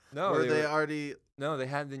 No, or they were- already no, they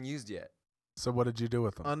hadn't been used yet. So what did you do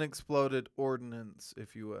with them? unexploded ordnance,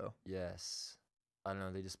 if you will? Yes, I don't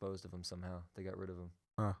know. They disposed of them somehow. They got rid of them.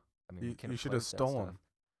 Huh. I mean, You- we can't you should play have with that stolen stuff.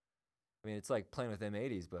 I mean, it's like playing with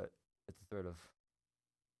M80s, but at the threat of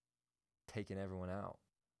taking everyone out.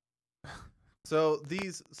 So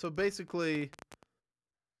basically,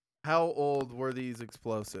 how old were these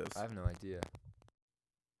explosives? I have no idea.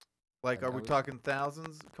 Like, I are we was- talking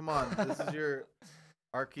thousands? Come on, this is your They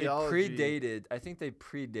archaeology. predated. I think they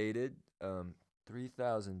predated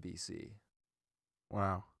 3000 BC.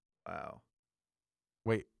 Wow. Wow.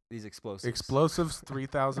 Wait, These explosives. explosives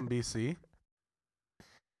 3000 BC?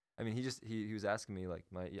 I mean, he was asking me like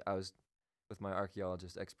I was with my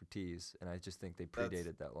archaeologist expertise, and I just think they That's-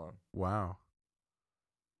 predated that long. Wow.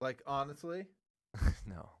 Like honestly,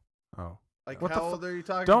 No. Oh. like What the how fu- old are you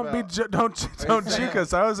talking Don't about? be don't saying- cheek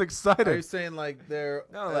us. I was Are you excited. saying like they're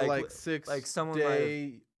No, like, like- 6 like someone might have-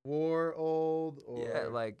 day war old or Yeah,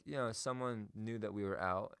 like someone knew that we were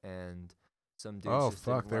out, and some dudes. Oh just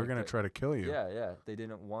fuck, didn't they were like going to try to kill you. Yeah. They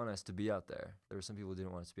didn't want us to be out there. There were some people who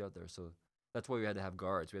didn't want us to be out there, so that's why we had to have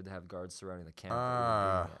guards. We had to have guards surrounding the camp. that we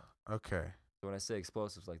were being at. Okay. So when I say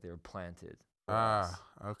explosives, like they were planted. for Ah, us.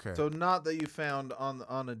 okay. so not that you found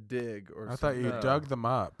on a dig or I thought you something. No. dug them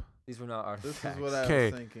up. These were not This artifacts. is what I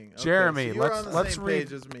Okay, was thinking. Okay, Jeremy, so you're let's- on the let's same read-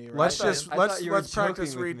 page as me, right? Let's thought- just I let's thought you were let's practice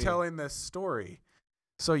joking with me. retelling this story.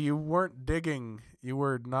 So you weren't digging. You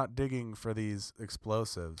were not digging for these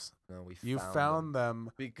explosives. No, we You found found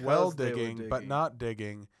them Because well they were digging, but not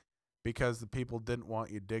digging because the people didn't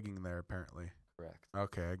want you digging there. Apparently. Correct.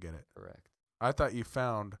 Okay, I get it. Correct. I thought you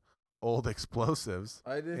found old explosives.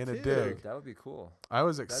 I did in a too. dig. That would be cool. I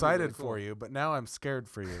was be excited really for cool. you, but now I'm scared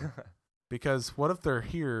for you. Because what if they're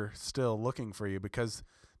here still looking for you? Because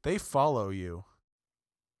they follow you.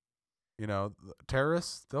 You know,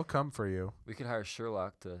 terrorists, they'll come for you. We could hire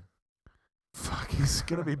Sherlock to. Fuck, he's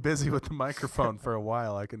going to be busy with the microphone for a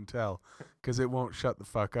while, I can tell. Because it won't shut the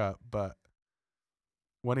fuck up. But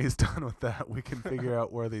when he's done with that, we can figure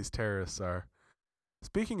out where these terrorists are.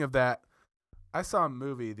 Speaking of that, I saw a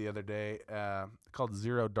movie the other day called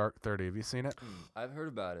Zero Dark 30. Have you seen it? I've heard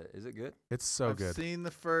about it. Is it good? It's so I've good. seen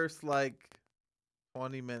the first like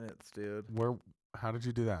 20 minutes, dude, How did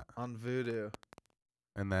you do that? on Vudu,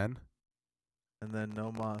 And then? and then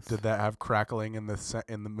no mas. Did that have crackling in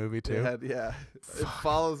the movie too? Yeah, it Fuck.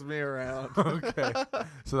 follows me around. Okay.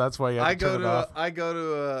 So that's why you have to turn it off. I go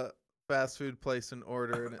to a fast food place and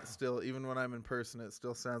order, and it still, even when I'm in person, it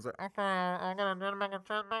still sounds like. Okay, I'm gonna do the mac and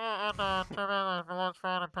cheeseburger and 2 minutes for lunch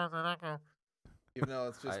fried and pizza. Thank you. Even though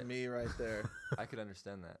it's just I- me right there. I could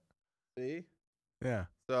understand that. See, Yeah.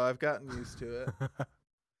 so I've gotten used to it.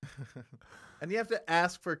 And you have to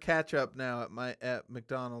ask for ketchup now at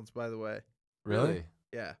McDonald's. By the way, Really?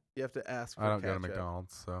 yeah, you have to ask for I don't ketchup. go to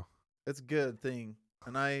McDonald's, so It's a good thing,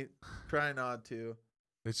 and I try not to.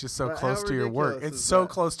 it's just so But close how to your work. ridiculous It's is so that?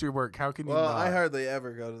 close to your work. How can you Well, not? I hardly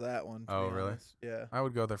ever go to that one. To Oh, be really? honest. Yeah. I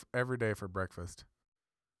would go there every day for breakfast.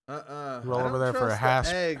 I Roll over don't there for a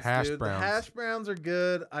trust the hash dude. browns. The hash browns are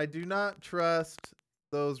good. I do not trust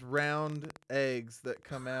those round eggs that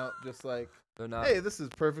come out just like, They're not. hey, this is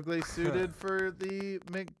perfectly suited for the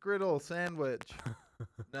McGriddle sandwich.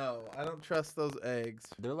 No, I don't trust those eggs.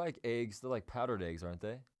 They're like eggs. They're like powdered eggs, aren't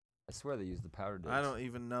they? I swear they use the powdered eggs. I don't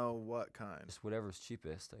even know what kind. Just whatever's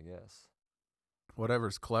cheapest, I guess.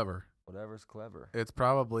 Whatever's clever. Whatever's clever. It's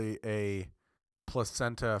probably a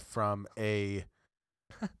placenta from a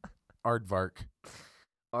aardvark.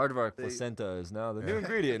 Aardvark They- placenta is now the new Yeah.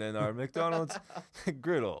 ingredient in our McDonald's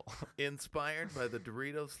griddle. Inspired by the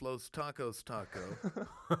Doritos Los Tacos taco.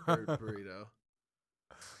 Bird burrito.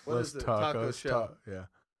 What Los is it? Taco tacos, Shell. yeah.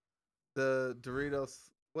 The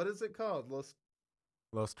Doritos. What is it called? Los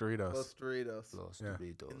Doritos. Doritos. Los Yeah.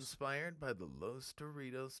 Doritos. Inspired by the Los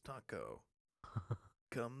Doritos taco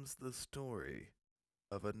comes the story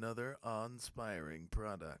of another awe-inspiring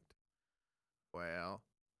product. Well,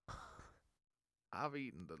 I've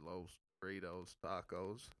eaten the Los Doritos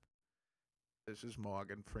tacos. This is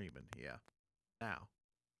Morgan Freeman here. Now,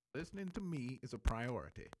 listening to me is a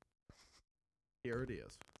priority. Here it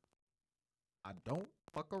is. I don't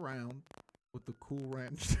fuck around with the Cool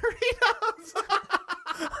Ranch Doritos.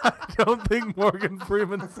 I don't think Morgan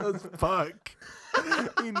Freeman says fuck.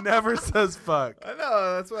 He never says fuck. I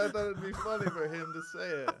know, that's why I thought it'd be funny for him to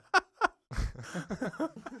say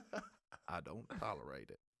it. I don't tolerate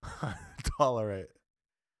it. Tolerate.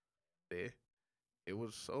 It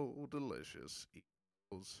was so delicious.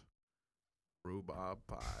 Those rhubarb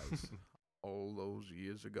pies all those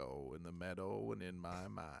years ago in the meadow and in my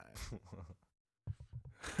mind.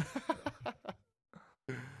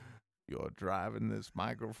 You're driving this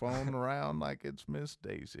microphone around like it's Miss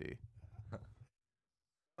Daisy.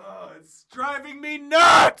 Oh, it's driving me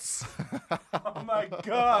nuts! Oh my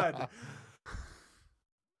god!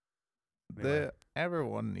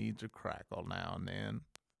 Everyone needs a crackle now and then.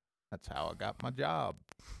 That's how I got my job.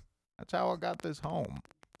 That's how I got this home.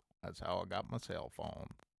 That's how I got my cell phone.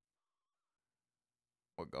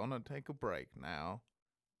 We're gonna take a break now.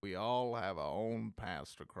 We all have our own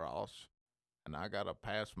paths to cross, and I gotta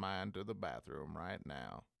pass mine to the bathroom right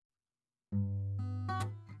now.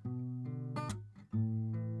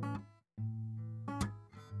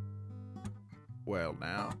 Well,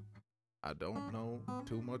 now, I don't know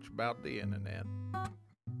too much about the internet,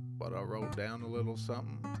 but I wrote down a little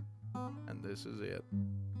something, and this is it.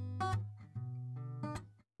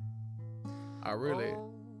 I really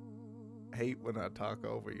hate when I talk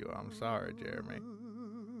over you. I'm sorry, Jeremy.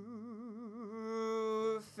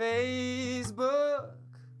 Facebook,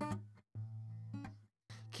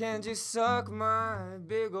 can't you suck my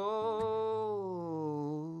big old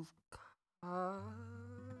cock?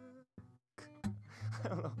 I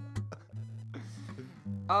don't know.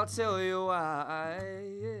 I'll tell you why,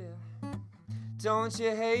 yeah. Don't you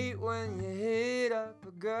hate when you hit up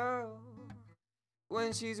a girl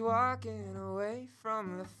when she's walking away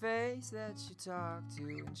from the face that you talk to,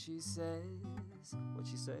 and she says, what'd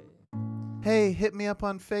she say? Hey, hit me up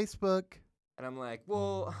on Facebook. And I'm like,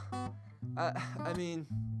 well, I mean,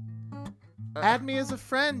 Add me as a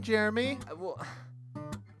friend, Jeremy. well,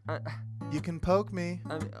 You can poke me,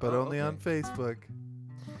 I mean, but oh, only on okay. Facebook.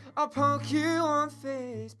 I'll poke you on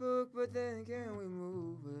Facebook, but then again we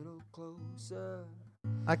move a little closer.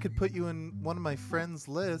 I could put you in one of my friends'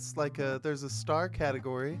 lists, like there's a star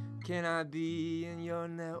category. Can I be in your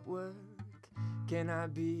network? Can I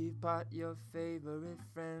be part your favorite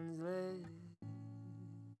friends list?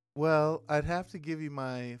 Well, I'd have to give you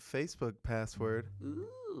my Facebook password.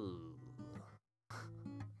 Ooh.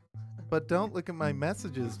 But don't look at my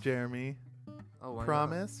messages, Jeremy. Oh, why not?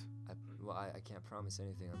 Promise? I can't promise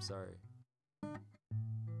anything. I'm sorry.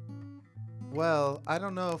 Well, I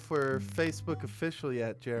don't know if we're Facebook official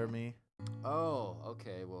yet, Jeremy. Oh,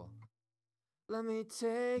 okay. Well, let me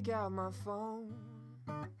take out my phone.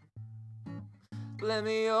 Let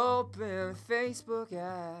me open Facebook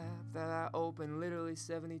app that I open literally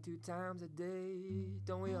 72 times a day.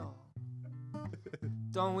 Don't we all?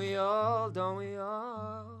 Don't we all? Don't we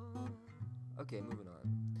all? Okay, moving on.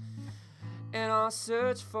 And I'll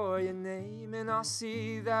search for your name and I'll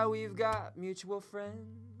see that we've got mutual friends.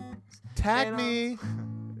 Tag And me.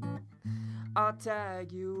 I'll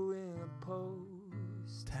tag you in a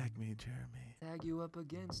post. Tag me, Jeremy. Tag you up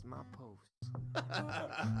against my post.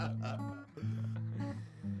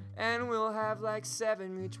 And we'll have like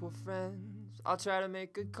 7 mutual friends. I'll try to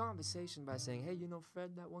make good conversation by saying, hey, you know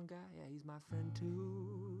Fred, that one guy? Yeah, he's my friend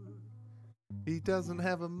too. He doesn't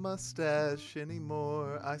have a mustache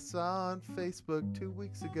anymore. I saw on Facebook 2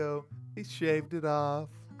 weeks ago. He shaved it off.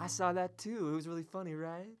 I saw that too. It was really funny,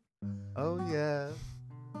 right? Oh, yeah.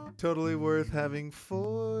 Totally worth having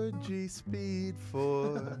 4G speed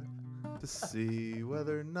for to see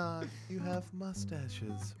whether or not you have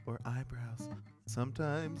mustaches or eyebrows.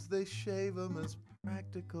 Sometimes they shave them as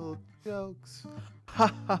practical jokes.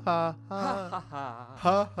 Ha ha ha ha.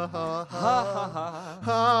 Ha ha Ha ha ha ha.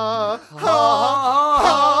 ha. Ha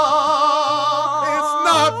ha. It's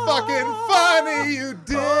not fucking funny. You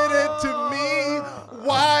did it to me.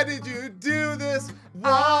 Why did you do this?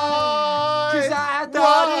 Why? 'Cause I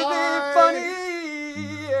thought it'd be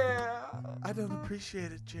funny. Yeah. I don't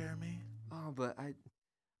appreciate it, Jeremy. Oh, but I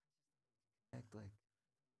act like.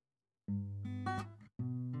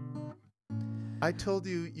 I told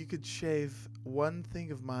you you could shave one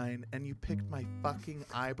thing of mine, and you picked my fucking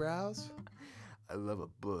eyebrows? I love a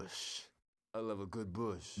bush. I love a good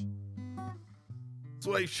bush.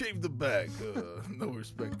 So I shaved the back. No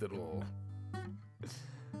respect at all.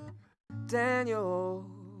 Daniel,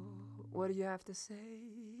 what do you have to say?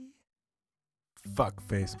 Fuck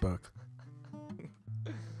Facebook.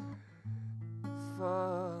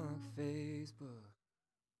 Fuck Facebook.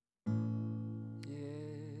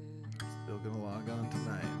 Yeah. Still gonna log on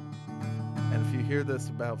tonight. And if you hear this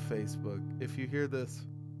about Facebook, if you hear this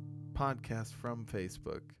podcast from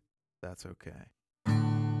Facebook, that's okay.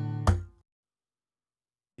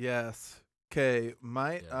 Yes. Okay,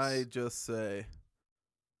 might Yes. I just say,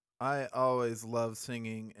 I always love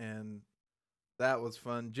singing, and that was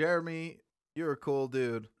fun. Jeremy, you're a cool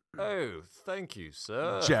dude. Oh, thank you,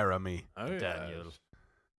 sir. Jeremy. Oh, Daniel. yes.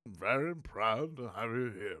 Very proud to have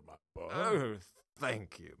you here, my boy. Oh,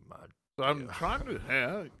 thank you, my So I'm dear. trying to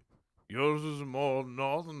hear. Yours is more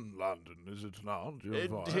northern London, is it not? Your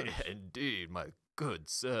voice? Indeed, my good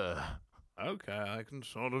sir. Okay, I can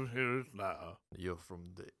sort of hear it now. You're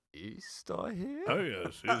from the east, I hear? Oh yes,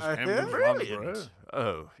 East I hear Cambridge, Brilliant. Longbury,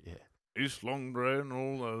 Oh, yeah. East Longbury, and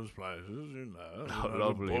all those places, you know. Oh, I don't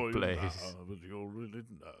lovely bore you place. now, but you already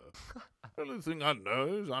know. The only thing I know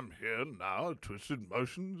is I'm here now at Twisted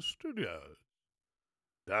Motion Studios.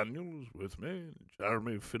 Daniel's with me,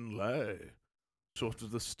 Jeremy Finlay. Sort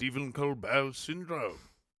of the Stephen Colbert syndrome.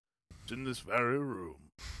 It's in this very room.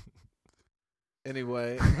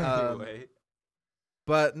 Anyway, Anyway.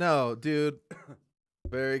 but no, dude,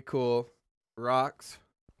 very cool. Rocks.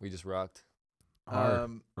 We just rocked.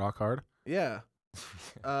 Hard. Rock hard. Yeah.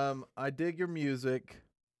 I dig your music.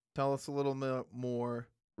 Tell us a little more,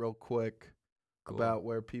 real quick, Cool. about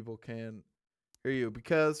where people can hear you.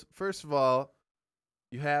 Because first of all,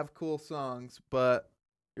 you have cool songs, but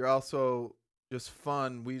you're also just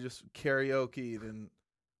fun. We just karaoke'd and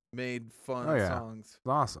made fun Oh, yeah. songs. It's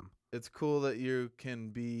awesome. It's cool that you can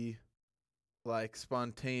be like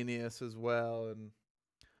spontaneous as well. And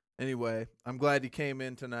anyway, I'm glad you came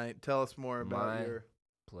in tonight. Tell us more about My your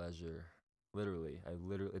pleasure. Literally, I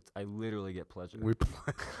literally get pleasure.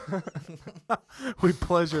 We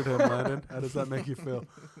pleasured him, Landon. How does that make you feel?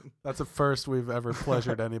 That's the first we've ever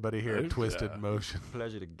pleasured anybody here at Twisted Motion.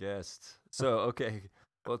 Pleasure to guest. So okay,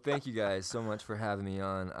 well, thank you guys so much for having me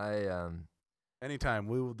on. Anytime.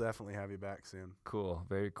 We will definitely have you back soon. Cool,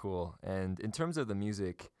 very cool. And in terms of the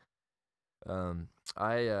music,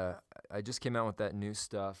 I just came out with that new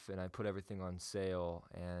stuff, and I put everything on sale,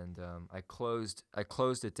 and I closed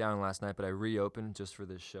it down last night, but I reopened just for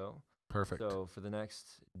this show. Perfect. So for the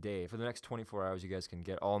next 24 hours, you guys can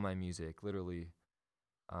get all my music, literally,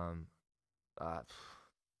 4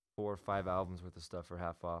 or 5 albums worth of stuff for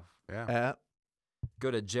half off. Yeah. at. Go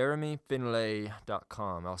to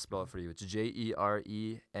jeremyfinlay.com. I'll spell it for you. It's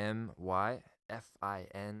JeremyFinlay.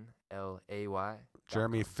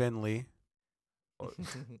 Jeremy Finley. You're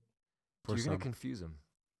For gonna some. confuse him.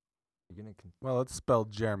 Well, it's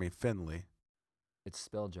spelled Jeremy Finley. It's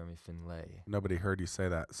spelled Jeremy Finlay. Nobody heard you say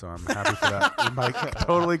that, so I'm happy for that. You might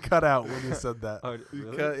totally cut out when you said that. Oh, You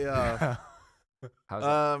really? cut you off. How's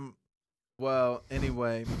that? Well,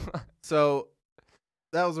 anyway, so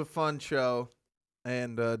that was a fun show.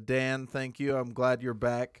 And Dan, thank you. I'm glad you're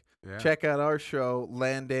back. Yeah. Check out our show,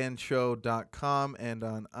 landanshow.com, and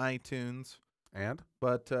on iTunes, And?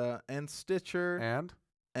 and Stitcher, And?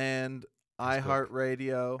 and Facebook.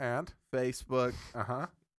 iHeartRadio, And? Facebook, Uh-huh.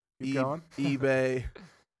 Keep going. eBay,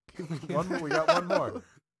 One more. We got one more.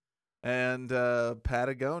 and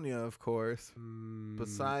Patagonia, of course.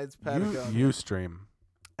 Besides Patagonia. Ustream.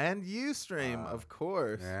 And Ustream, of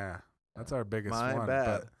course. Yeah. That's our biggest My one. bad.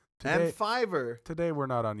 But today, And Fiverr. today we're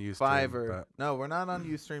not on Ustream. Fiverr. No, we're not on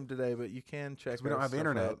Ustream today, but you can check 'Cause we don't our have stuff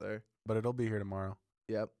internet. out there. But it'll be here tomorrow.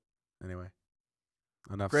 Yep. Anyway.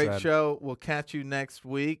 Enough Great said. show. We'll catch you next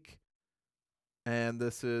week. And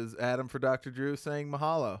this is Adam for Dr. Drew saying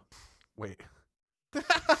mahalo. Wait.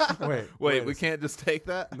 Wait, Wait we a can't just take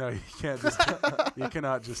that? No, you can't just. You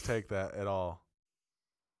cannot just take that at all.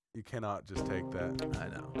 You cannot just take that. I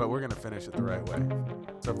know. But we're gonna finish it the right way.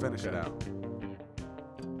 So finish it Okay. out.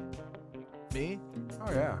 Me?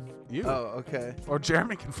 Oh yeah, you. Oh, okay. Or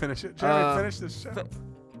Jeremy can finish it. Jeremy, Um, finish this show.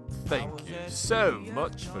 Thank you so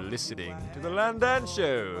much for listening to the Landan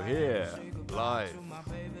Show here, live.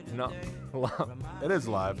 Not live. It is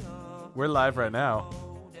live. We're live right now,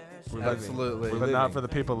 Absolutely. but not for the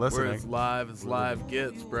people We're listening. as live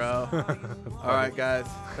gets, bro. All right, guys.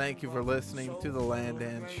 Thank you for listening to the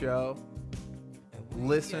Landan Show.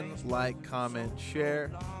 Listen, like, comment,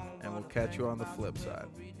 share, and we'll catch you on the flip side.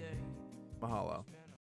 Mahalo.